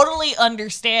yeah. totally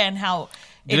understand how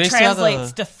Do it they still have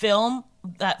translates the- to film.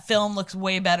 That film looks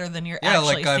way better than you're Yeah,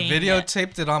 actually like I seeing it.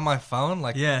 videotaped it on my phone,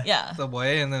 like yeah. Yeah. the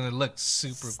way, and then it looked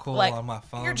super cool Like, on my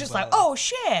phone. You're just but- like, oh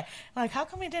shit! Like, how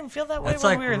come we didn't feel that way That's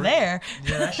when like we were re- there?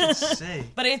 Yeah, that shit's sick.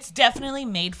 But it's definitely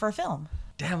made for film.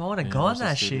 Damn, I want to go on Universal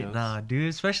that shit Studios. now, dude.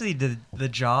 Especially the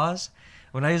Jaws.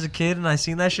 When I was a kid and I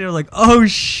seen that shit, I was like, oh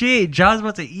shit, Jaws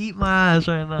about to eat my ass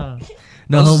right now.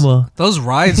 No those, homo. those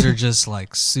rides are just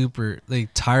like super. They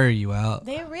tire you out.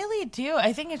 They really do.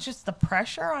 I think it's just the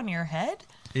pressure on your head.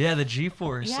 Yeah, the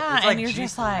G-force. Yeah, It's and like you're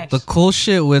just G-force. like- The cool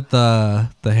shit with the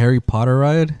Harry Potter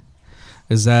ride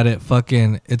is that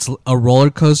it's a roller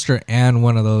coaster and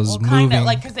one of those Well, moving. kind of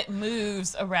like because it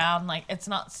moves around, like it's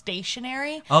not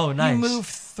stationary. Oh, nice. You move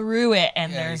through it,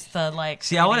 and Yeah. there's the like.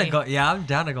 See, I want to 3D. go. Yeah, I'm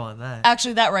down to go on that.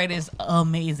 Actually, that ride is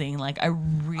amazing. Like I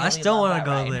really. I still want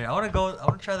want to go there. I want to go. I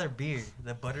want to try their beer,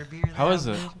 the butter beer. they How have, is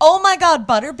it? dude. Oh my god,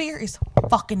 butterbeer is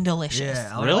fucking delicious. Yeah,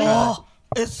 I wanna Really? try that. Oh,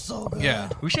 it's so good. yeah.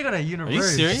 We should go to Universal.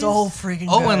 serious? So freaking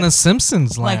Oh, good. and the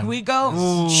Simpsons like land. we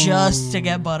go just to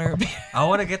get butterbeer. I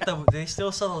want to get the. They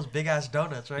still sell those big ass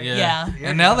donuts, right? Yeah.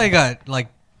 And now they got like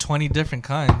 20 different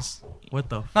kinds. What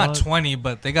the fuck? Not 20,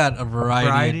 but they got a variety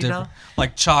Variety of different, now?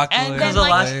 like chocolate. And then Because the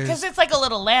like last- because it's like a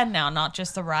little land now, not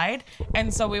just the ride.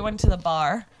 And so we went to the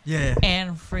bar Yeah.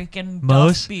 and freaking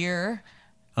Moe's? Duff beer.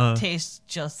 Uh, Tastes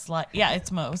just like it's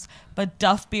Moe's, but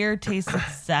Duff beer tastes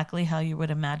exactly how you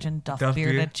would imagine Duff, Duff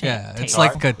beer beer? to yeah, taste. it's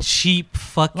like a cheap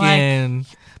fucking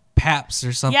Paps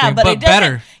or something, yeah, but it doesn't-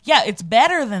 better. Yeah, it's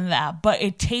better than that, but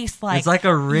it tastes like It's like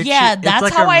a rich- Yeah, it's that's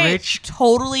like how a I rich-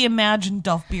 totally imagine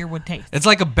Duff beer would taste. It's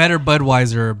like a better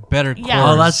Budweiser, a better Yeah.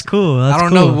 Coors. oh, that's cool. That's I don't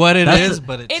cool. know what it That's is, a-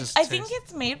 but it It's just I think tastes-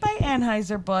 it's made by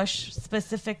Anheuser-Busch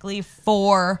specifically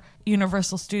for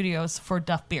Universal Studios for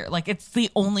Duff beer. Like it's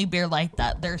the only beer like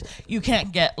that. You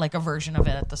can't get like a version of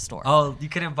it at the store. Oh, you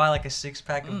couldn't buy like a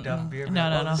 6-pack of Duff beer. No,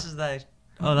 man. no, Oh, no. This is that.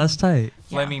 Oh, that's tight.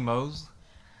 Flaming Moe's.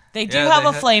 They do Yeah, have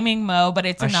they a Flaming Moe, but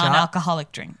it's a A shot?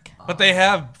 non-alcoholic drink. But they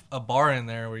have a bar in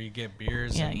there where you get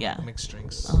beers Yeah, and yeah. mixed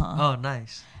drinks. Oh,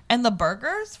 nice. And the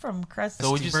burgers from Krusty.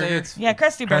 So would you say Burger. it's Yeah,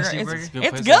 Krusty Burger. Krusty It's, Burger?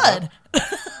 it's Good place good.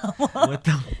 What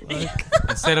the fuck?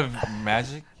 instead of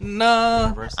Magic? No,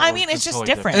 Universal, I mean, it's just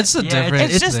totally different. it's a Yeah,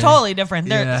 different. It's just thing. totally different.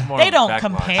 Yeah. It's more They of don't backlash.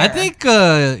 compare. I think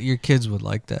your kids would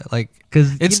like that. Like,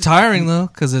 'Cause it's you- tiring though,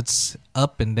 because it's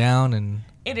up and down and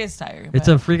it is tiring. It's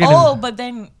but- a freaking- Oh, but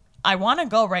then I want to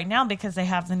go right now because they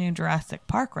have the new Jurassic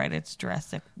Park ride. It's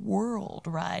Jurassic World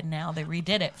ride now. They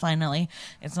redid it finally.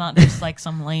 It's not just like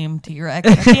some lame T-Rex.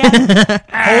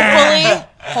 Yeah.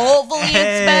 Hopefully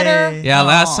it's better. yeah.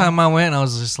 Last No. time I went, I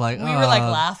was just like, we were like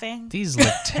laughing. These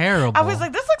look terrible. I was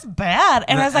like, this looks bad.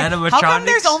 And The I was like, how come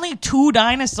there's animatronics? only 2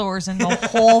 dinosaurs in the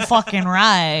whole fucking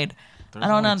ride? I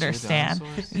don't understand.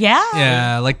 Yeah.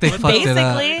 Yeah, like they fucked it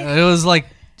up. Basically. It was like,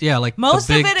 yeah, like Most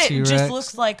the of big it T-Rex. just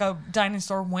looks like a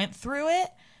dinosaur went through it,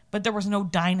 but there was no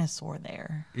dinosaur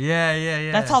there.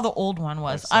 Yeah. That's how the old one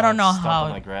was. Like, I don't know stuck how.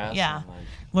 on the grass Yeah. and,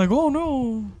 like, Like, oh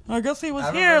no, I guess he was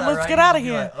I here. remember that, Let's right? get out of You'd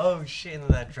be here. like, oh shit! And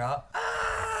then that drop.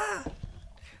 Ah!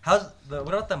 What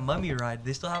about the mummy ride?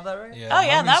 They still have that, right? Yeah, Oh,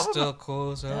 yeah, Mummy's that one- still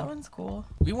cool. So That one's cool.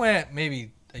 we went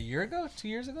maybe a year ago, 2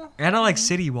 years ago. And I like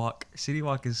City Walk. City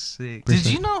Walk is sick. Did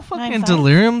you know fucking 9.5?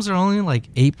 deliriums are only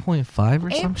like 8.5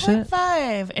 or some shit?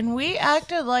 8.5, and we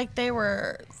acted like they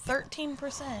were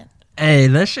 13%. Hey,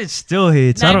 that shit still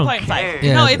hits. I don't 9.5. care.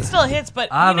 Yeah. No, it still hits,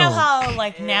 but I you know don't how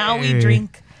like now we care.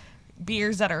 drink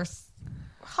beers that are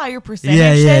higher percentage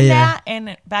Yeah, than yeah. that,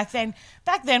 and back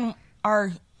then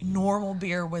our normal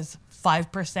beer was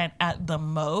 5% at the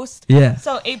most. Yeah.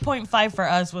 So 8.5 for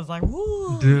us was like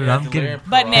woo. Dude, Yeah, I'm getting. delirium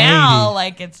But Right. now,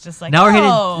 like, it's just like Now we're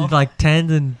oh. hitting like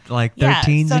 10s and like 13s yeah.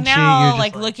 So and shit. now, You're just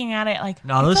like, looking at it, like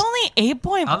No, those- it's only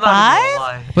 8.5. I'm not gonna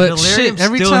lie. But Delirium shit,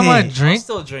 every still time I hit. I'll drink,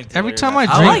 still drink every delirium. time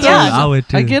I I drink, would too. I would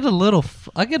too. I get a little,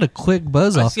 I get a quick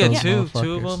buzz I off see those two of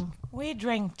motherfuckers. them. We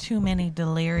drank too many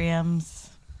deliriums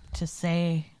to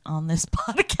say on this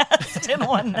podcast in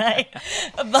one night.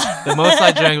 But The most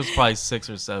I drank was probably 6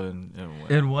 or 7 in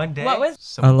one. In one day. what was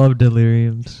So- I love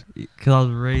deliriums because I was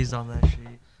raised on that shit.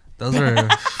 Those are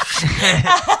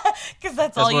because that's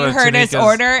That's all you one of heard us Tanika's-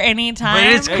 order anytime.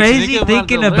 But it's Hey, crazy think about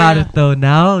thinking delirium. about it though.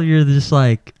 Now you're just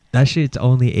like that shit's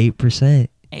only 8%.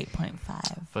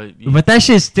 8.5. But, But that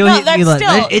shit still No, hit me that's like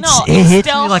still- it no, hits it's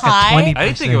still me like high. a 20%. I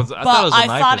didn't think it was. I But thought it was a I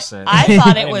 9%. thought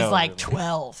it didn't was know like it.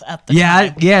 12 at the Yeah,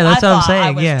 time. yeah, that's I what I'm thought I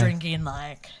saying, was yeah. drinking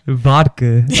like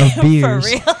vodka of for beers.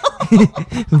 real.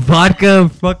 Vodka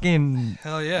of fucking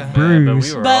hell yeah. Yeah, brews. but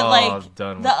we were But all like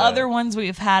done with the that. other ones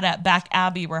we've had at Back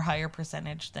Abbey were higher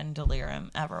percentage than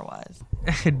Delirium ever was.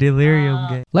 delirium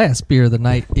game. Last beer of the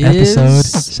night is Episode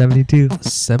 72.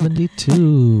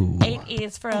 72. It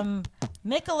is from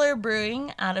Mikkeller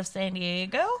Brewing out of San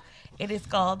Diego. It is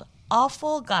called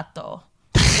Awful Gato.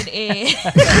 It is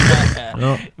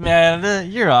Oh,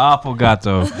 Man, you're an awful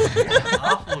gato.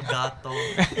 awful gato.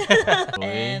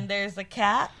 and there's a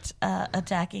cat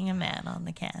attacking a man on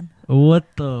the can. What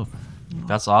the?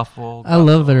 That's awful. I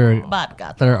love their But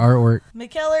Gato. their artwork.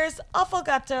 Mikkeller's Awful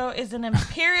Gato is an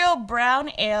imperial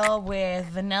brown ale with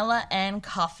vanilla and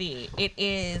coffee. It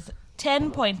is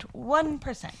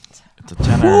 10.1%. It's a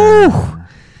 10.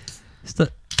 It's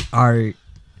the alright.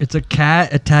 It's a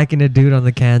cat attacking a dude on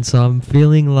the can, so I'm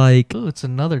feeling like. Ooh, it's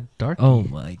another dark. Oh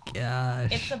my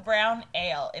gosh. It's a brown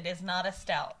ale. It is not a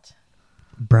stout.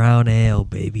 Brown ale,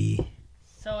 baby.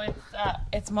 So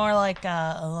it's more like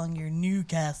along your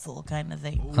Newcastle kind of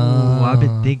thing. Ooh, I've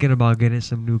been thinking about getting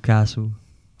some Newcastle.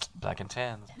 Black and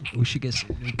tan. We should get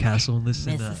some Newcastle and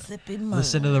Mississippi mud.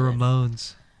 listen to the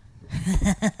Ramones.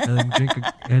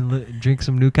 And then drink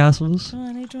some Newcastles.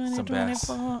 20, Some bass.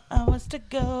 24 hours to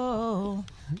go.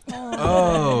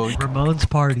 Oh, Ramones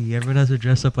party. Everyone has to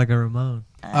dress up like a Ramone.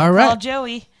 All right. Call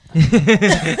Joey.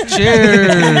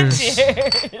 Cheers.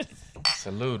 Cheers.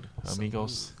 salud,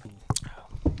 amigos.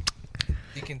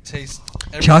 You can taste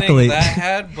everything Chocolate. that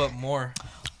had, but more.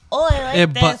 Oh, I like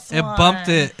It this it one. bumped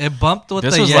it. It bumped with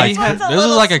This the was Yeti like had. This one's a this was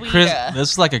little like a sweeter.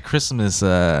 this is like a Christmas.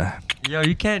 Yo,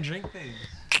 you can't drink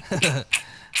things.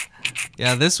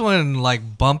 Yeah, this one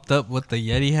like bumped up what the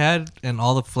Yeti had, and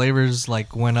all the flavors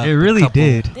like went up. It a really couple.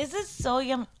 did. This is so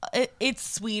yum. It's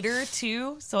sweeter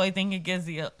too, so I think it gives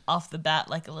you off the bat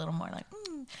like a little more like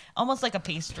almost like a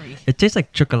pastry. It tastes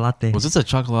like chocolate. Was this a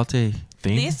chocolate theme?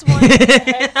 This one,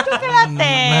 chocolate,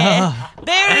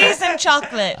 berries and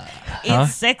chocolate.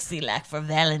 It's sexy like for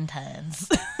Valentine's.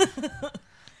 We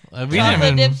Chocolate didn't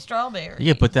dipped even, strawberry.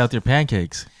 You can put that with your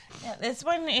pancakes. Yeah, this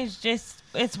one is just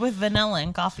it's with vanilla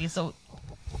and coffee. So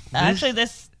actually,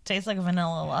 this tastes like a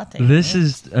vanilla latte. This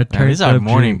is a Man, turned these are up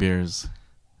morning drink. beers.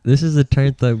 This is a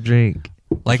turned up drink.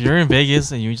 Like if you're in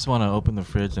Vegas and you just want to open the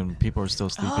fridge and people are still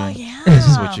sleeping. Oh yeah. This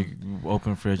is what you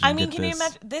open fridge. And I mean, get can you this.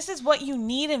 imagine? This is what you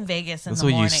need in Vegas in That's the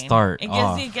what you morning. start It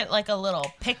off. gives you get like a little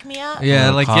pick me up. yeah,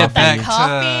 Little like coffee. get back That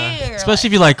to. coffee. Or Especially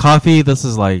if you like coffee, this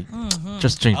is like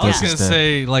just drink I was this gonna instead.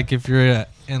 say like if you're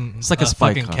in It's like a spike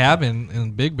fucking coffee. cabin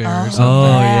in Big Bear Oh, or something.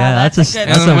 Oh Yeah, yeah, that's that's a a good-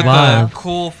 that's and a with vibe. the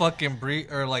cool fucking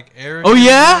or like air. Oh,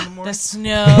 yeah? in the the morning.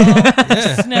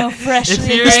 snow freshly.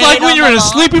 It's laid like when on you're the in a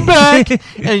lawn. sleeping bag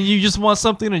and you just want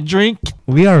something to drink.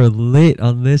 We are lit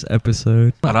on this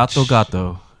episode. Barato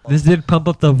gato. This did pump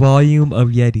up the volume of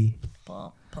Yeti.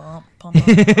 Pump, pump, Pump up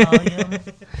the volume.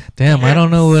 Damn, I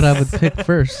don't know what I would pick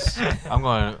first. I'm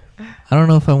going. I don't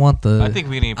know if I want the. I think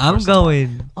we need. I'm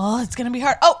going. Oh, it's gonna be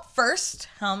hard. Oh, first,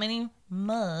 how many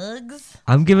mugs?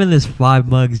 I'm giving this 5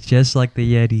 mugs just like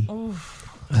the Yeti. Oof.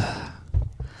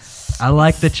 I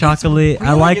like the chocolate. I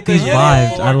really like these good.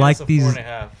 vibes. I like these.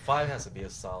 4.5. 5 has to be a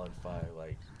solid 5.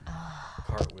 Like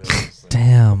cartwheels.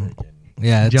 Damn.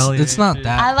 Yeah, Jolly it's not Rancher.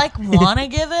 that. I like want to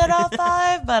give it a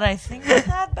 5, but I think we've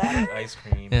had better. Ice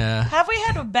cream. Yeah. Have we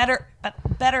had a better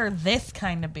this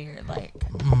kind of beer? Like,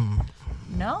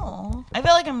 no. I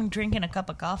feel like I'm drinking a cup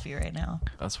of coffee right now.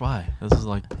 That's why. This is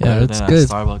like Yeah, better it's than good.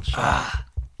 a Starbucks shot.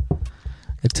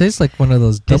 It tastes like one of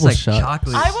those Tastes double like shots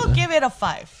chocolate. I will give it a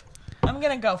 5. I'm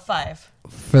gonna go 5.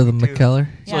 for the McKellar.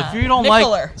 So Yeah. if you don't Mickler.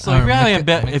 like, so if you're having a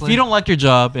bet, if Mickler. you don't like your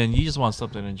job and you just want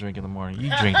something to drink in the morning,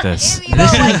 you drink this. If you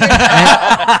don't like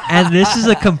your And this is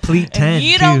a complete 10 If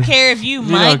you too. don't care if you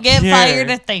might don't get care. fired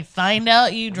if they find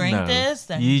out you drink No. this,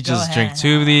 then You go just drink ahead.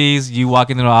 2 of these. You walk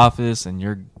into the office and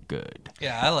you're good.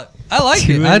 Yeah, I like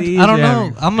Two it. of I these, don't yeah,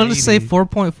 know. I'm gonna say crazy.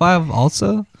 4.5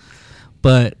 also,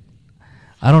 but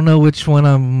I don't know which one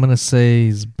I'm gonna say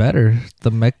is better: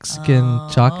 the Mexican Oh,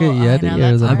 chocolate I Yeti know or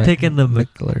that's the hard. I'm picking the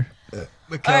McKellar.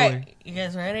 All right, you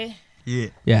guys ready? Yeah.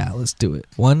 Yeah, let's do it.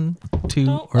 1, 2,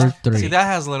 or 3. See, that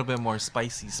has a little bit more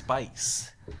spicy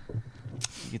spice.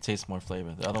 You can taste more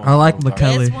flavor. The other one I like was dark.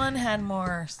 McKellar. This one had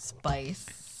more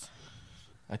spice.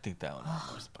 I think that one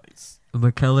has more spice.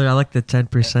 McKellar, I like the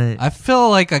 10%. I feel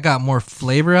like I got more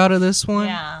flavor out of this one.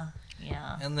 Yeah,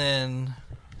 yeah. And then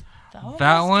That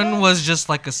that was one good. was just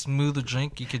like a smoother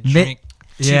drink. You could Mi- drink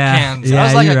 2 yeah, cans. yeah. That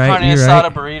was like a you're right, carne you're asada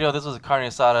right. burrito. This was a carne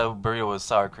asada burrito with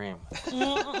sour cream.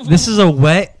 This is a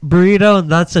wet burrito,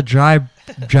 and that's a dry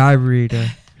burrito.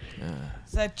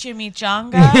 Is that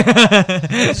chimichanga?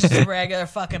 It's just a regular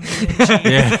fucking bean and cheese.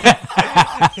 Yeah.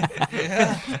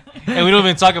 And we don't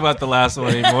even talk about the last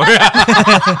one anymore.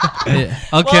 Yeah.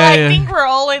 Okay. Well, I think we're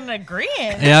all in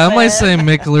agreement. yeah, I might say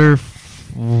Mickler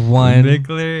 1.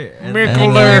 Mickler. and Mickler. and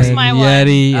then- There's then my one.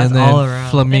 Yeti, That's and then all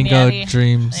around. Flamingo Then Yeti.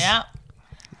 Dreams. Yeah.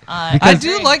 I Because-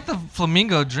 do like the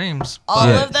Flamingo Dreams. All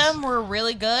but- of them were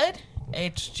really good.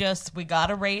 It's just we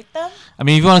gotta rate them. I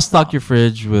mean, if you want to stock your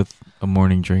fridge with a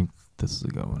morning drink, this is a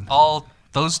good one. all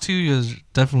those 2 is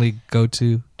definitely go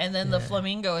to. And then the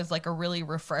flamingo is like a really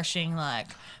refreshing, like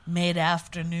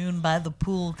mid-afternoon by the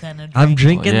pool kind of drink. I'm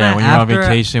drinking Yeah, that when you're on after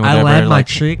vacation, I whatever, land my like-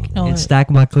 trick Oh, and yeah. stack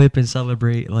my clip and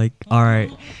celebrate. Like, all right,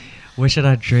 what should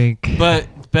I drink?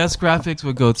 But best graphics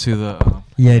would go to the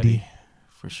Yeti.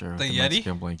 for sure. The with Yeti?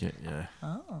 Mexican blanket, yeah.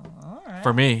 Oh, all right.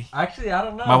 For me, Actually, I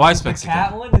don't know. My wife's The Mexican.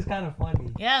 cat one is kind of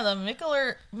funny. Yeah, the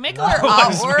Mickler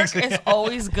artwork is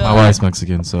always good. my wife's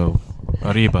Mexican, so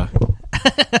arriba.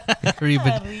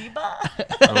 Arriba,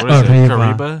 Or what is it?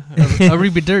 Arriba. Arriba?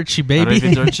 Arrivederci, baby.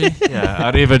 Arrivederci?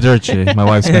 Yeah, arrivederci. My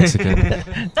wife's Mexican.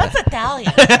 That's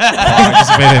Italian. I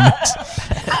just made it mix.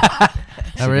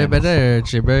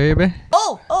 Arrivederci, baby.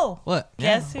 Oh, What?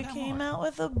 guess who came out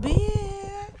with a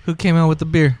beer? Who came out with the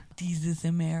beer? Jesus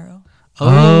Amaro.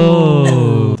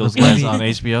 Oh, Those the guys funny- on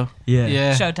HBO. Yeah.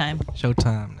 Yeah. Showtime.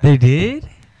 Showtime. They did?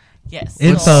 Yes.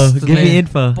 Info. the Give me name?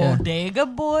 info. Yeah. Bodega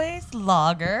Boys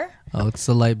Lager. Oh, it's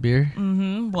a light beer.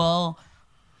 Mm-hmm. Well,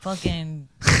 fucking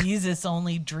Jesus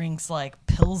only drinks like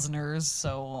Pilsners,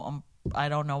 so I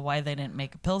don't know why they didn't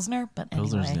make a Pilsner, but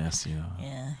Pilsner's anyway. nasty, though.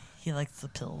 Yeah, he likes the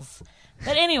pills.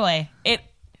 But anyway,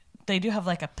 they do have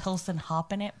like a Pilsen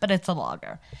hop in it, but it's a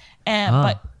lager. And Ah.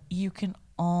 but you can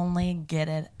only get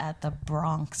it at the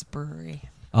Bronx Brewery.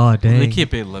 Oh, dang. They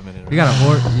keep it limited. You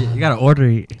gotta order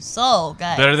it. So,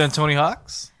 guys, Better than Tony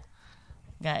Hawk's?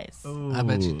 guys, I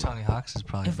bet you Tony Hawk's is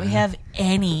probably if we better. have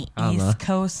any I don't know. East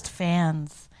Coast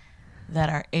fans that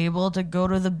are able to go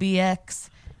to the BX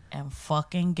and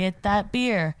fucking get that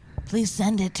beer, please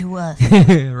send it to us.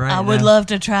 Right I would now. love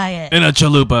to try it. In a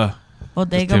chalupa.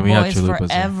 Bodega Just kidding, we have Boys chalupas here.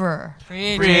 forever.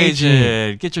 Free Free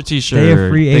agent. Get your t-shirt. Stay a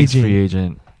free Thanks, agent. free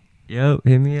agent. Yo,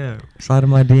 hit me up. Slide in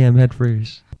my DM head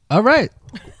first. All right.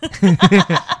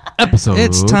 Episode.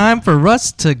 It's time for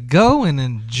us to go and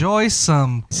enjoy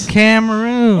some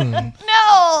Cameroon.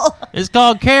 No! It's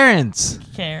called Karen's.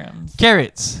 Karams.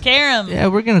 Carrots. Karam. Yeah,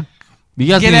 we're gonna You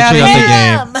guys Get need to outta check here.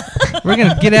 out the we're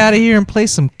gonna get out of here and play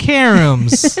some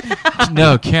caroms. game.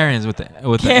 No, Karen's with the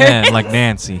Karens. N, like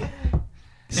Nancy.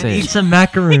 Say Eat it. some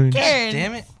macaroons. Karen.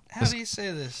 Damn it! How do you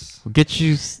say this? We'll get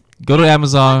you. Go to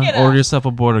Amazon. Look it Order up. yourself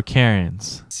a board of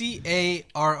Karen's.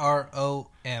 CARROM.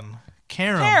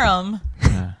 Carom.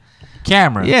 Karam.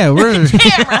 Camera. Yeah, we're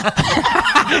Camera.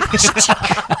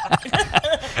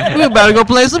 We about to go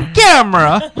play some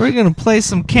camera. we're gonna play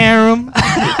some carom.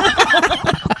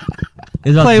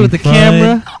 It's about Play to with be the fun.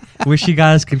 camera. Wish you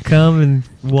guys could come and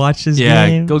watch this Yeah,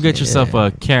 game. go get yourself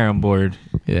a carom board.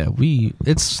 Yeah,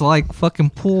 it's like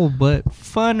fucking pool, but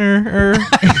funner.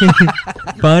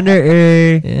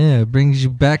 Funner. Yeah, it brings you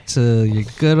back to your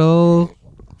good old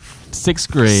 6th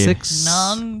grade.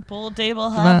 Non-pool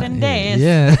table having days.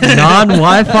 Yeah.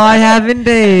 Non-Wi-Fi having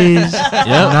days. Yep.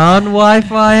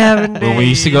 Non-Wi-Fi having days. When we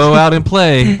used to go out and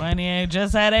play. When you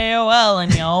just had AOL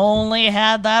and you only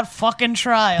had that fucking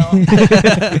trial.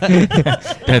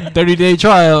 That 30-day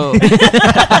trial.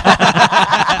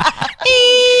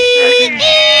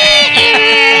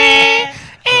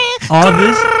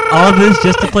 all this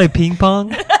just to play ping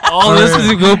pong. All this is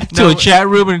to go to a chat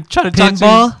room and try to talk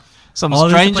Pinball. to some All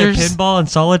strangers. this to play pinball and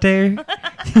solitaire.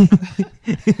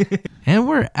 And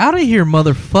we're out of here,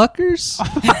 motherfuckers.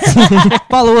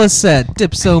 Follow us at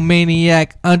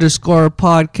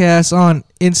Dipsomaniac_podcast on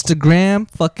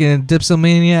Instagram. Fucking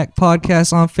Dipsomaniac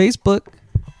podcast on Facebook.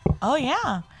 Oh,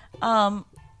 yeah.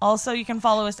 Also, you can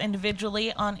follow us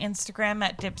individually on Instagram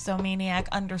at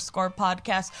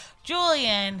Dipsomaniac_podcast.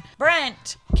 Julian,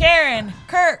 Brent, Karen,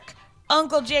 Kirk,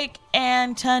 Uncle Jake,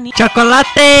 and Tony. Chocolate.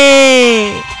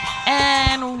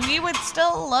 And we would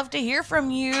still love to hear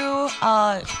from you.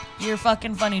 Your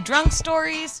fucking funny drunk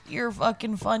stories, your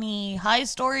fucking funny high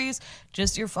stories,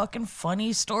 just your fucking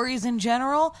funny stories in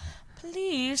general.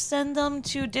 Please send them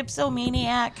to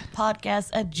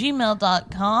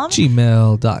dipsomaniacpodcast@gmail.com.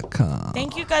 Gmail.com.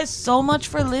 Thank you guys so much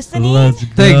for listening. Let's go.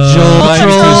 Thank Joel Back to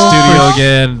Troll the studio for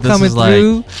again. This coming is like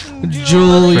through.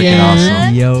 Julian. freaking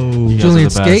awesome. Yo. You guys are Julian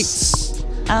the best. Skates.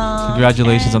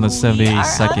 Congratulations on the and we are out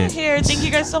 72nd. of here. Thank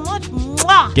you guys so much.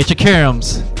 Mwah! Get your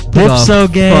caroms. Dipso Put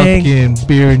a gang. Fucking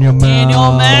beer in your mouth. In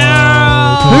your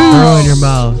mouth. Put a throw in your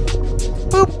mouth.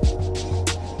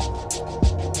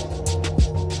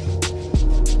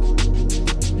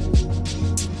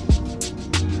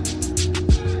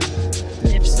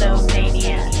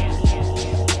 Dipsomania.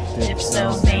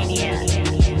 Dipsomania.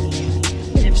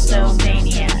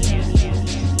 Dipsomania.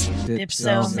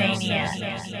 Dipsomania.